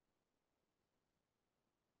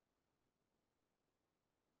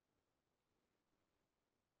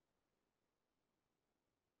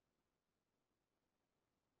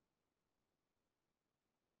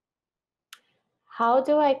 how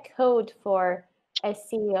do I code for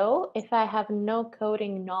SEO if I have no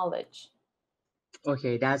coding knowledge?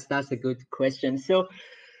 Okay, that's a good question. So,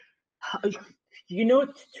 you know,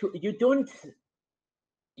 you don't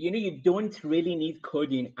really need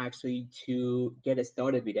coding actually to get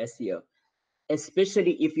started with SEO,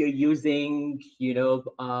 especially if you're using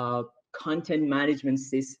content management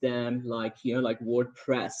system like like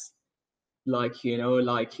WordPress, like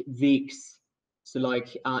like Wix. So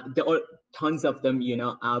like there are tons of them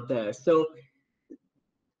out there. So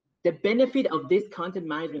the benefit of these content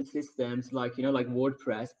management systems like like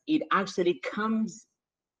WordPress, it actually comes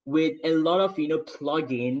with a lot of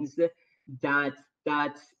plugins that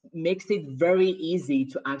makes it very easy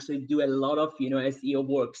to actually do a lot of SEO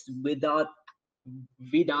works without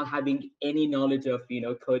having any knowledge of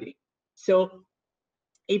coding. So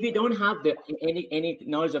if you don't have any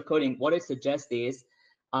knowledge of coding, what I suggest is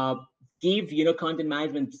uh, give content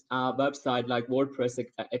management website like WordPress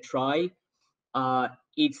a try.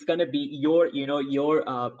 It's gonna be your your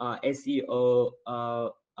SEO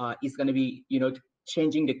is gonna be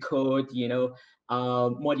changing the code,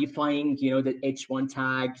 modifying the H1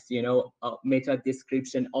 tags, meta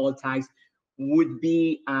description, all tags would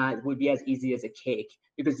be as easy as a cake,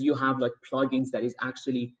 because you have like plugins that is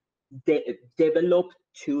actually developed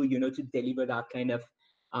to to deliver that kind of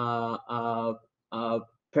uh, uh, uh,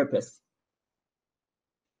 purpose.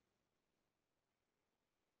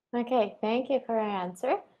 Okay, thank you for your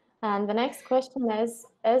answer. And the next question is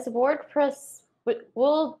WordPress, would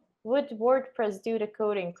WordPress do the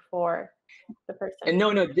coding for the person?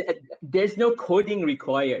 No, there's no coding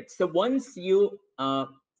required. So once you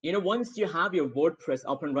once you have your WordPress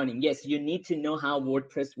up and running, yes, you need to know how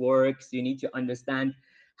WordPress works. You need to understand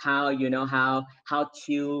how how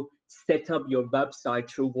to set up your website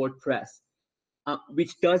through WordPress,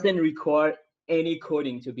 which doesn't require any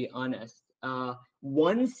coding, to be honest.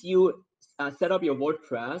 Once you set up your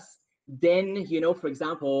WordPress, then for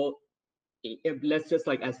example, if let's just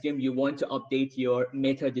like assume you want to update your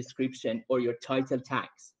meta description or your title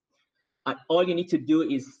tags. All you need to do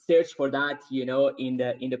is search for that, in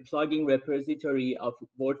the plugin repository of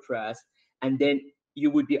WordPress, and then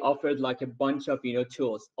you would be offered like a bunch of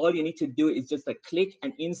tools. All you need to do is just like click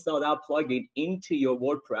and install that plugin into your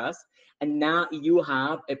WordPress, and now you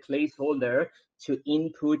have a placeholder to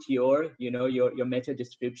input your your meta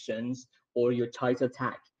descriptions or your title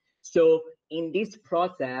tag. So in this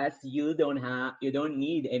process, you don't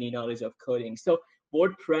need any knowledge of coding. So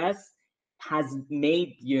WordPress has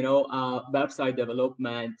made website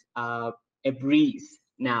development a breeze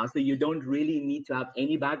now. So you don't really need to have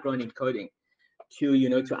any background in coding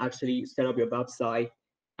to to actually set up your website.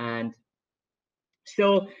 And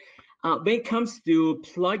so when it comes to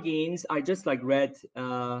plugins, I just like read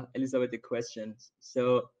Elizabeth the questions.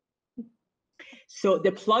 So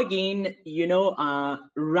the plugin,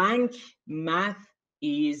 Rank Math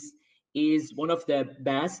is one of the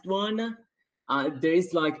best one. There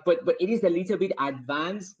is like, but it is a little bit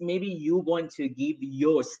advanced. Maybe you want to give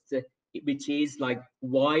Yoast, which is like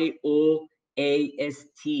YOAST, a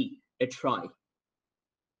try.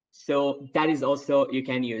 So that is also you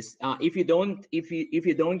can use. If you don't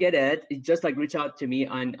get it, just like reach out to me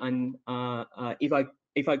on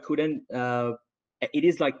if I couldn't. It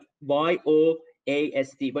is like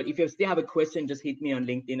YOAST. But if you still have a question, just hit me on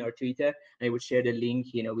LinkedIn or Twitter, and I would share the link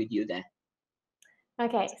with you there.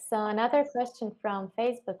 Okay, so another question from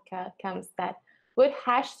Facebook comes that, would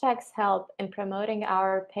hashtags help in promoting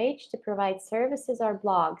our page to provide services or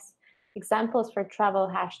blogs? Examples for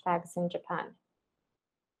travel hashtags in Japan.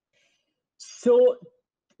 So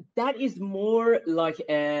that is more like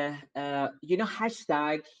a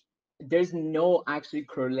hashtag. There's no actually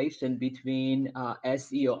correlation between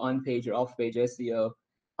SEO on page or off page SEO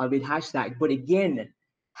with hashtag. But again,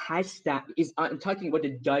 hashtag is, I'm talking about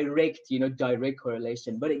the direct direct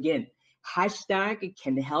correlation. But again, hashtag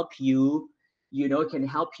can help you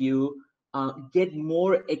get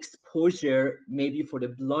more exposure maybe for the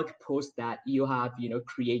blog post that you have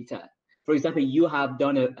created. For example, you have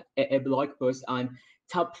done a blog post on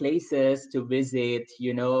top places to visit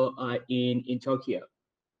in Tokyo,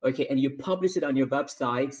 okay, and you publish it on your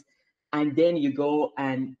websites, and then you go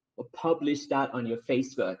and publish that on your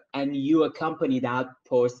Facebook, and you accompany that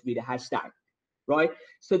post with a hashtag, right?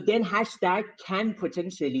 So then hashtag can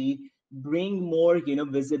potentially bring more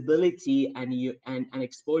visibility and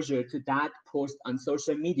exposure to that post on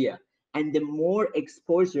social media. And the more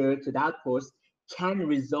exposure to that post can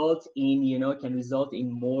result in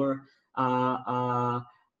more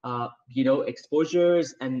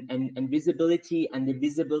exposures and visibility, and the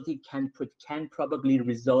visibility can probably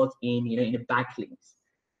result in in backlinks.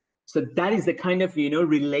 So that is the kind of,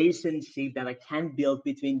 relationship that I can build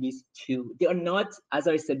between these two. They are not, as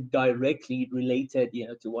I said, directly related,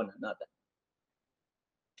 to one another.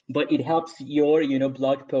 But it helps your,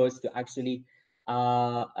 blog post to actually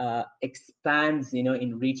expand,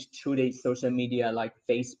 in reach through the social media like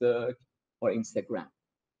Facebook or Instagram.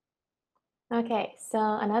 Okay, so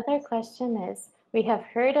another question is, we have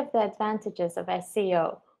heard of the advantages of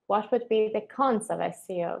SEO. What would be the cons of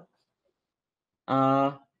SEO?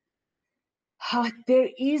 There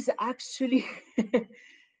is actually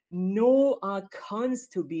no cons,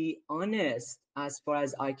 to be honest, as far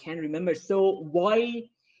as I can remember. So why,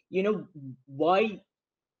 why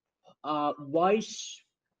uh, why sh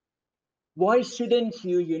why shouldn't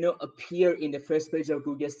you, appear in the first page of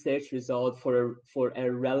Google search result for a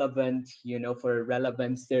relevant, for a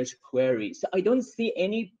relevant search query? So I don't see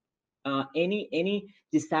any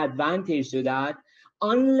disadvantage to that,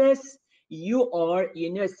 unless you are,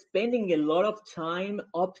 spending a lot of time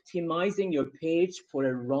optimizing your page for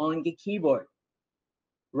a wrong keyword,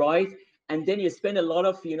 right? And then you spend a lot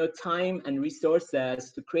of, time and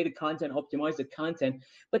resources to create a content, optimize the content,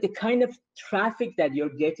 but the kind of traffic that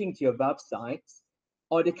you're getting to your websites,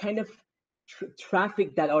 or the kind of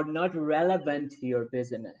traffic that are not relevant to your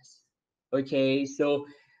business. Okay, so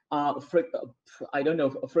I don't know,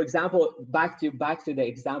 for example, back to the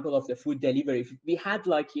example of the food delivery. If we had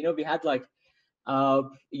like, uh,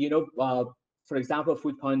 you know, uh, for example,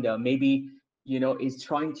 Food Panda maybe, is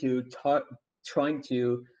trying to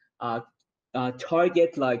uh,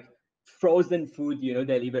 target like frozen food,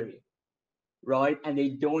 delivery, right? And they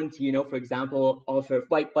don't, for example, offer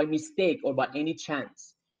by mistake or by any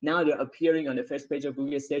chance. Now they're appearing on the first page of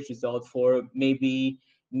Google search result for maybe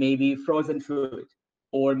frozen food,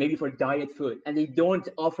 or maybe for diet food, and they don't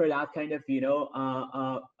offer that kind of,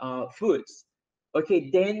 foods. Okay,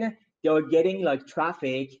 then they're getting like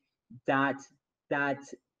traffic that that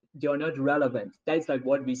they're not relevant. That's like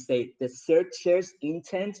what we say. The searcher's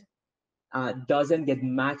intent doesn't get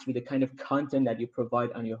matched with the kind of content that you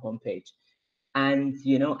provide on your homepage. And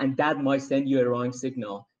and that might send you a wrong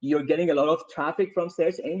signal. You're getting a lot of traffic from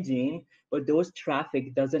search engine, but those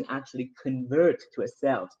traffic doesn't actually convert to a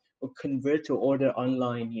sales or convert to order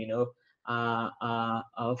online,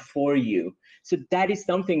 for you. So that is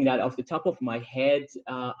something that off the top of my head,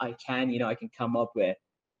 I can come up with.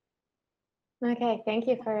 Okay, thank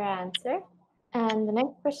you for your answer. And the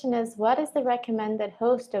next question is, what is the recommended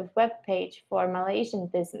host of web page for Malaysian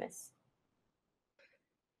business?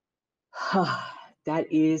 That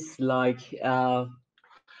is like, I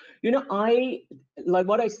like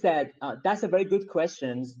what I said. That's a very good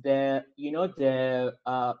question.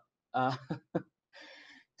 Uh,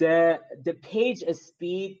 the page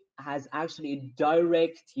speed has actually a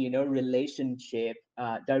direct,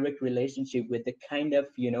 direct relationship with the kind of,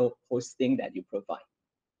 hosting that you provide,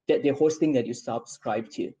 the hosting that you subscribe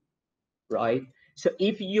to, right? So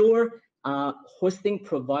if your hosting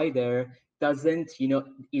provider doesn't,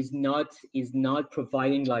 is not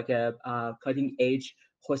providing like a cutting edge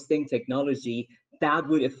hosting technology, that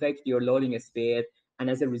would affect your loading speed, and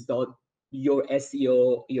as a result, your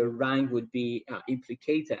SEO, your rank would be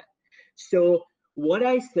implicated. So what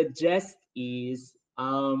I suggest is,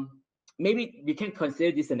 maybe we can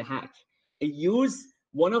consider this a hack. Use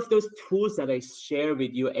one of those tools that I shared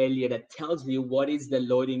with you earlier that tells you what is the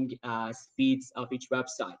loading speeds of each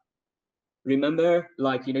website. Remember,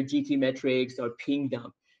 like, GT metrics or ping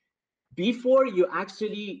dump. Before you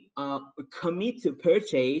actually commit to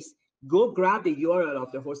purchase, go grab the URL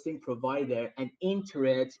of the hosting provider and enter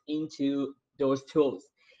it into those tools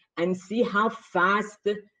and see how fast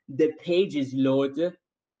the pages load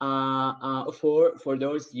for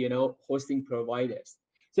those, hosting providers.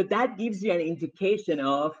 So that gives you an indication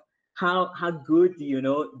of how good,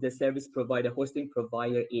 the service provider, hosting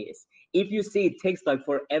provider is. If you see it takes like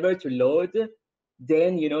forever to load,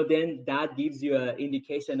 then then that gives you an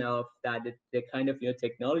indication of that the kind of,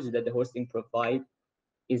 technology that the hosting provide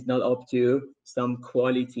is not up to some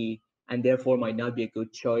quality, and therefore might not be a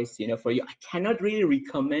good choice, for you. I cannot really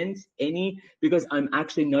recommend any, because I'm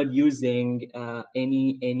actually not using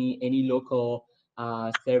any local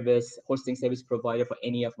hosting service provider for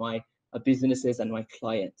any of my businesses and my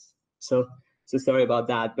clients. So sorry about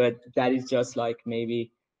that, but that is just like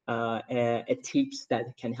maybe a tips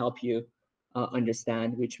that can help you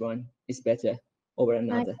understand which one is better over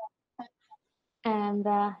another. And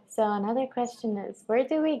so another question is, where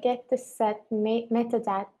do we get the set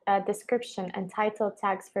meta description and title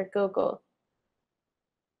tags for Google?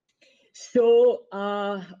 So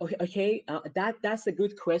okay, that's a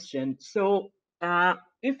good question. So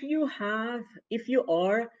if you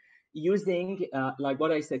are using like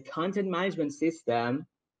what I said, content management system.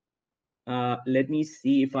 Let me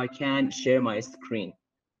see if I can share my screen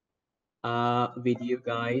with you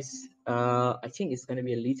guys. I think it's going to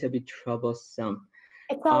be a little bit troublesome.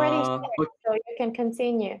 It's already shared, so you can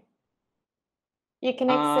continue. You can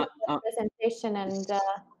exit the presentation and.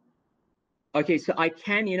 Okay, so I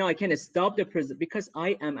can, I can stop the present because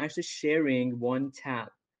I am actually sharing one tab.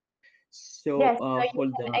 So, yes, so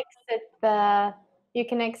hold on. You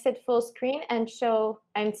can exit full screen and show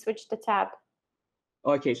and switch the tab.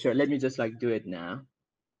 Okay, sure. Let me just like do it now.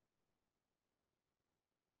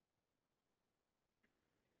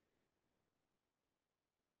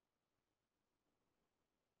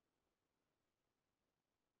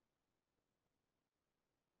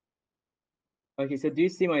 Okay, so do you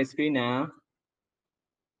see my screen now?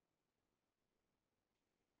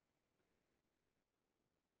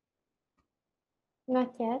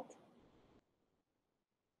 Not yet.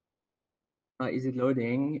 Is it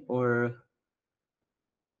loading or?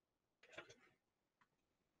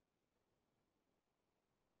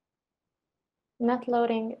 Not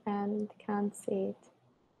loading and can't see it.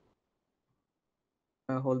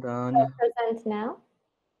 Hold on. So present now.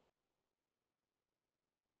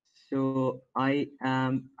 So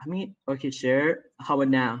okay, sure. How about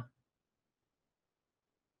now?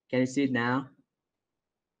 Can you see it now?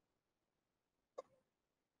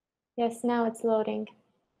 Yes, now it's loading.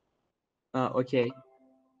 Okay.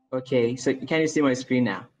 Okay, so can you see my screen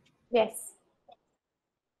now? Yes.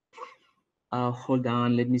 Hold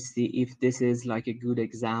on, let me see if this is like a good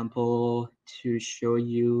example to show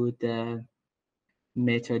you the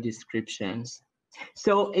meta descriptions.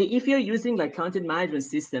 So if you're using like content management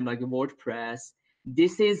system like WordPress,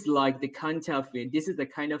 this is like the kind of, this is the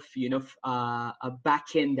kind of, a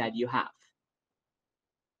backend that you have,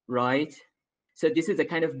 right? So this is the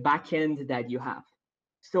kind of backend that you have.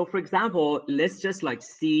 So for example, let's just like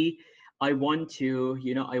see, I want to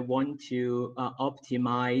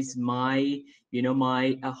optimize my,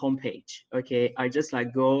 my homepage. Okay, I just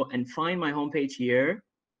like go and find my homepage here.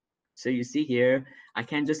 So you see here, I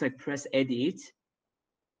can just like press edit.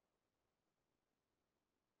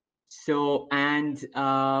 So, and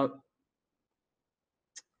so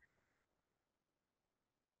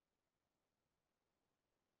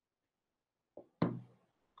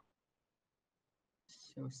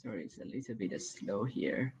sorry, it's a little bit slow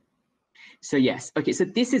here. So yes, okay, so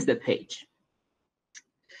this is the page.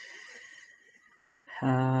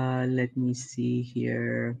 Let me see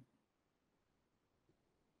here.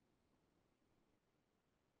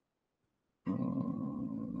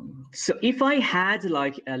 So if I had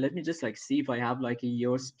like, let me just like see if I have like a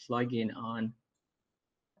Yoast plugin on.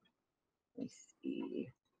 Let me see.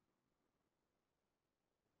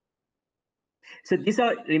 So these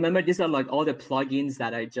are, remember, these are like all the plugins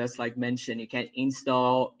that I just like mentioned. You can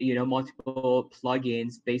install, multiple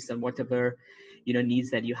plugins based on whatever, needs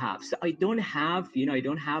that you have. So I don't have, I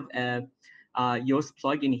don't have a Yoast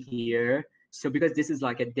plugin here. So because this is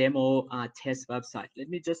like a demo test website, let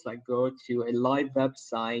me just like go to a live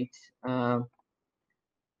website.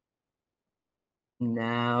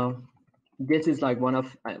 Now, this is like one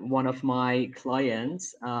of my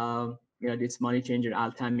clients. This money changer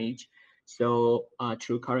Altamage. So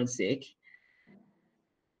through Currency.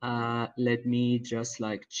 Let me just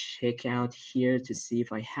like check out here to see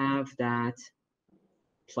if I have that.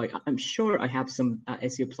 Like I'm sure I have some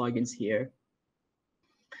SEO plugins here.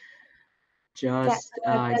 Just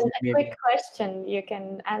a quick question you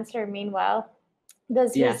can answer meanwhile.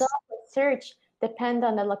 Does result of search depend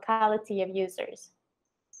on the locality of users?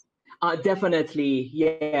 Definitely,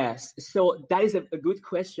 yes. So that is a good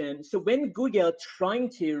question. So when Google trying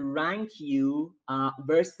to rank you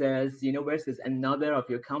versus another of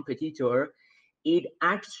your competitor, it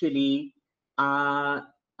actually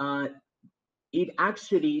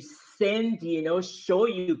send, show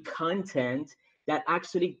you content that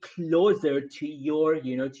actually closer to your,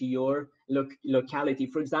 locality.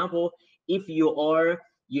 For example, if you are,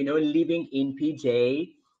 living in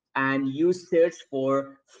PJ and you search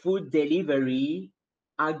for food delivery,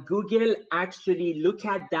 Google actually look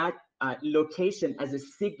at that location as a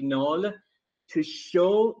signal to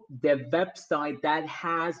show the website that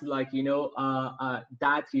has like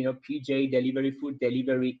that PJ delivery, food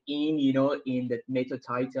delivery in in the meta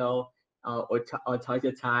title or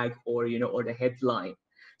title tag or or the headline.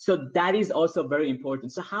 So that is also very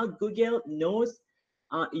important. So how Google knows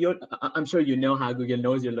I'm sure you know how Google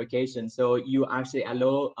knows your location. So you actually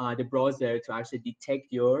allow the browser to actually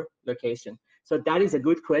detect your location. So that is a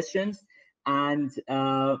good question, and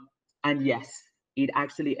yes, it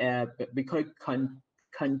actually because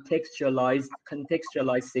contextualized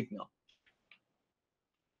signal.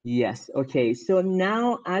 Yes. Okay. So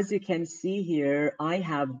now, as you can see here, I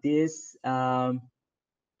have this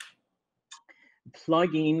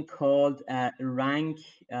plugin called Rank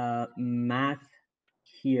Math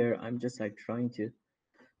here. I'm just like trying to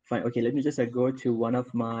find. Okay, let me just go to one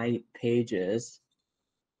of my pages.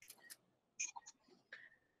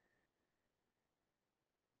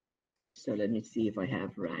 So let me see if I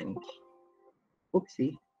have rank.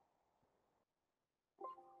 Oopsie.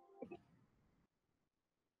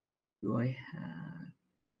 Do I have?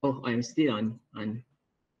 Oh, I'm still on.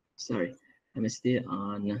 Sorry, I'm still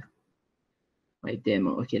on my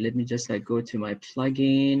demo. Okay, let me just go to my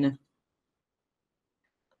plugin.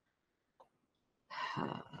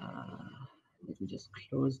 Let me just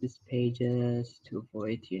close these pages to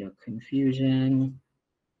avoid, confusion.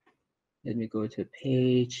 Let me go to a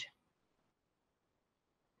page.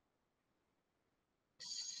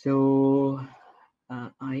 So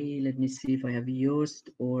let me see if I have Yoast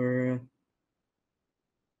or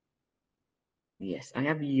yes, I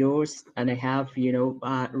have Yoast and I have,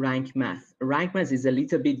 Rank Math. Rank Math is a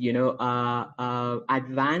little bit,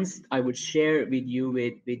 advanced. I would share with you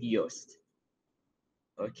with Yoast.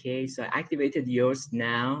 Okay, so I activated Yoast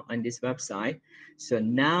now on this website. So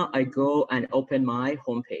now I go and open my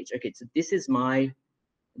homepage. Okay, so this is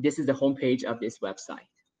the homepage of this website.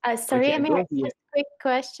 Sorry, okay, Amir, just a quick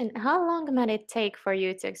question. How long might it take for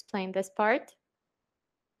you to explain this part?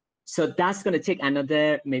 So that's going to take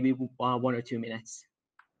another maybe 1 or 2 minutes.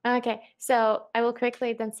 Okay, so I will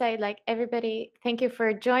quickly then say, like, everybody, thank you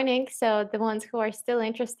for joining. So the ones who are still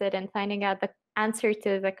interested in finding out the answer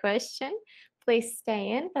to the question, please stay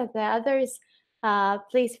in. But the others,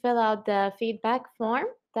 please fill out the feedback form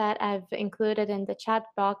that I've included in the chat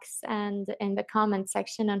box and in the comment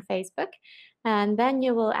section on Facebook. And then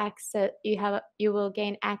you will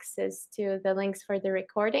gain access to the links for the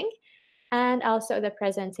recording and also the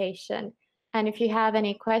presentation. And if you have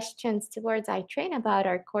any questions towards iTrain about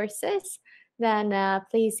our courses, then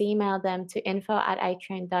please email them to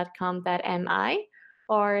info@itrain.com.mi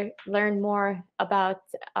or learn more about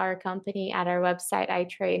our company at our website,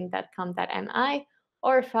 itrain.com.mi,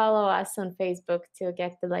 or follow us on Facebook to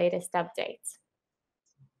get the latest updates.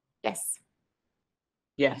 Yes.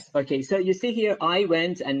 Yes. Okay. So you see here, I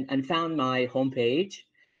went and found my homepage.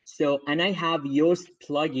 So, and I have Yoast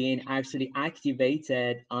plugin actually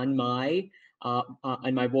activated on my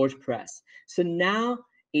WordPress. So now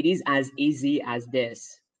it is as easy as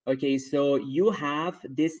this. Okay. So you have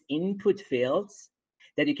these input fields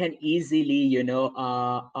that you can easily,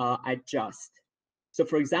 adjust. So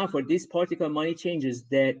for example, this particular money changes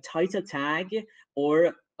the title tag,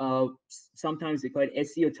 or sometimes they call it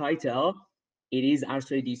SEO title. It is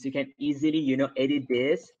actually this. You can easily, edit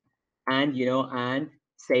this and, and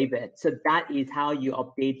save it. So that is how you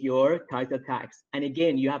update your title tags. And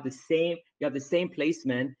again, you have the same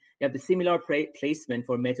placement. You have the similar placement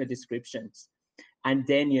for meta descriptions. And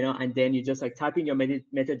then, you just type in your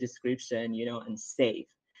meta description, and save.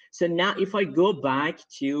 So now if I go back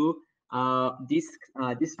to this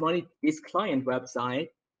client website,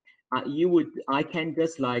 I can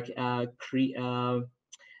just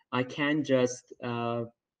I can just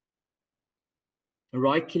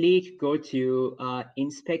right click, go to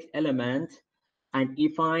inspect element, and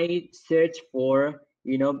if I search for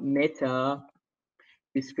meta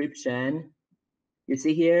description, you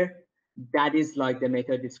see here, that is like the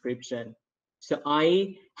meta description. So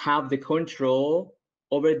I have the control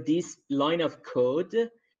over this line of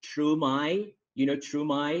code through my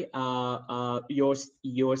Yoast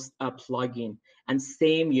plugin, and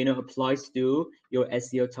same applies to your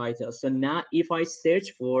SEO title. So now if I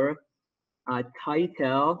search for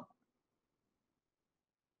title,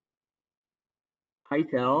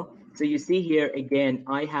 so you see here again,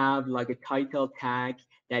 I have like a title tag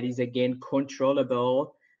that is again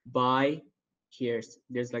controllable by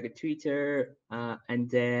there's like a Twitter and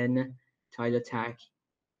then title tag.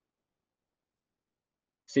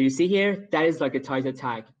 So you see here, that is like a title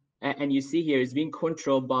tag, and you see here it's being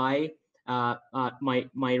controlled by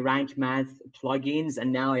my Rank Math plugins,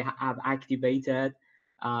 and now I have activated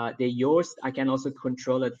the Yoast. I can also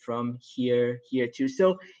control it from here too.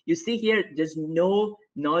 So you see here, there's no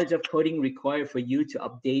knowledge of coding required for you to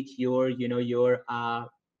update your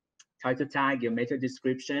title tag, your meta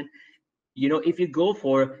description. If you go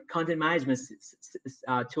for content management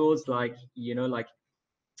tools like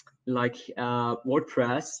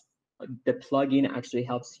WordPress, the plugin actually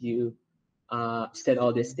helps you set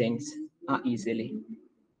all these things easily.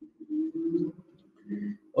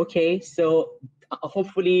 Okay, so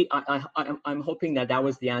hopefully I'm hoping that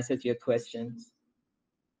was the answer to your questions.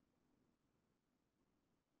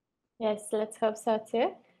 Yes, let's hope so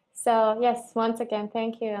too. So yes, once again,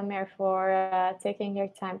 thank you, Amir, for taking your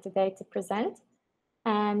time today to present.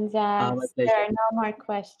 And My there pleasure. are no more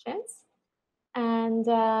questions. And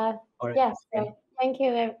All right. yeah, so thank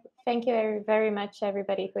you very much,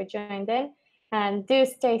 everybody who joined in. And do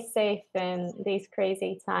stay safe in these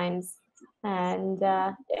crazy times. And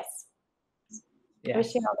yes, Yes.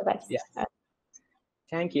 wish you all the best. Yes.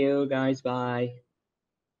 Thank you, guys. Bye.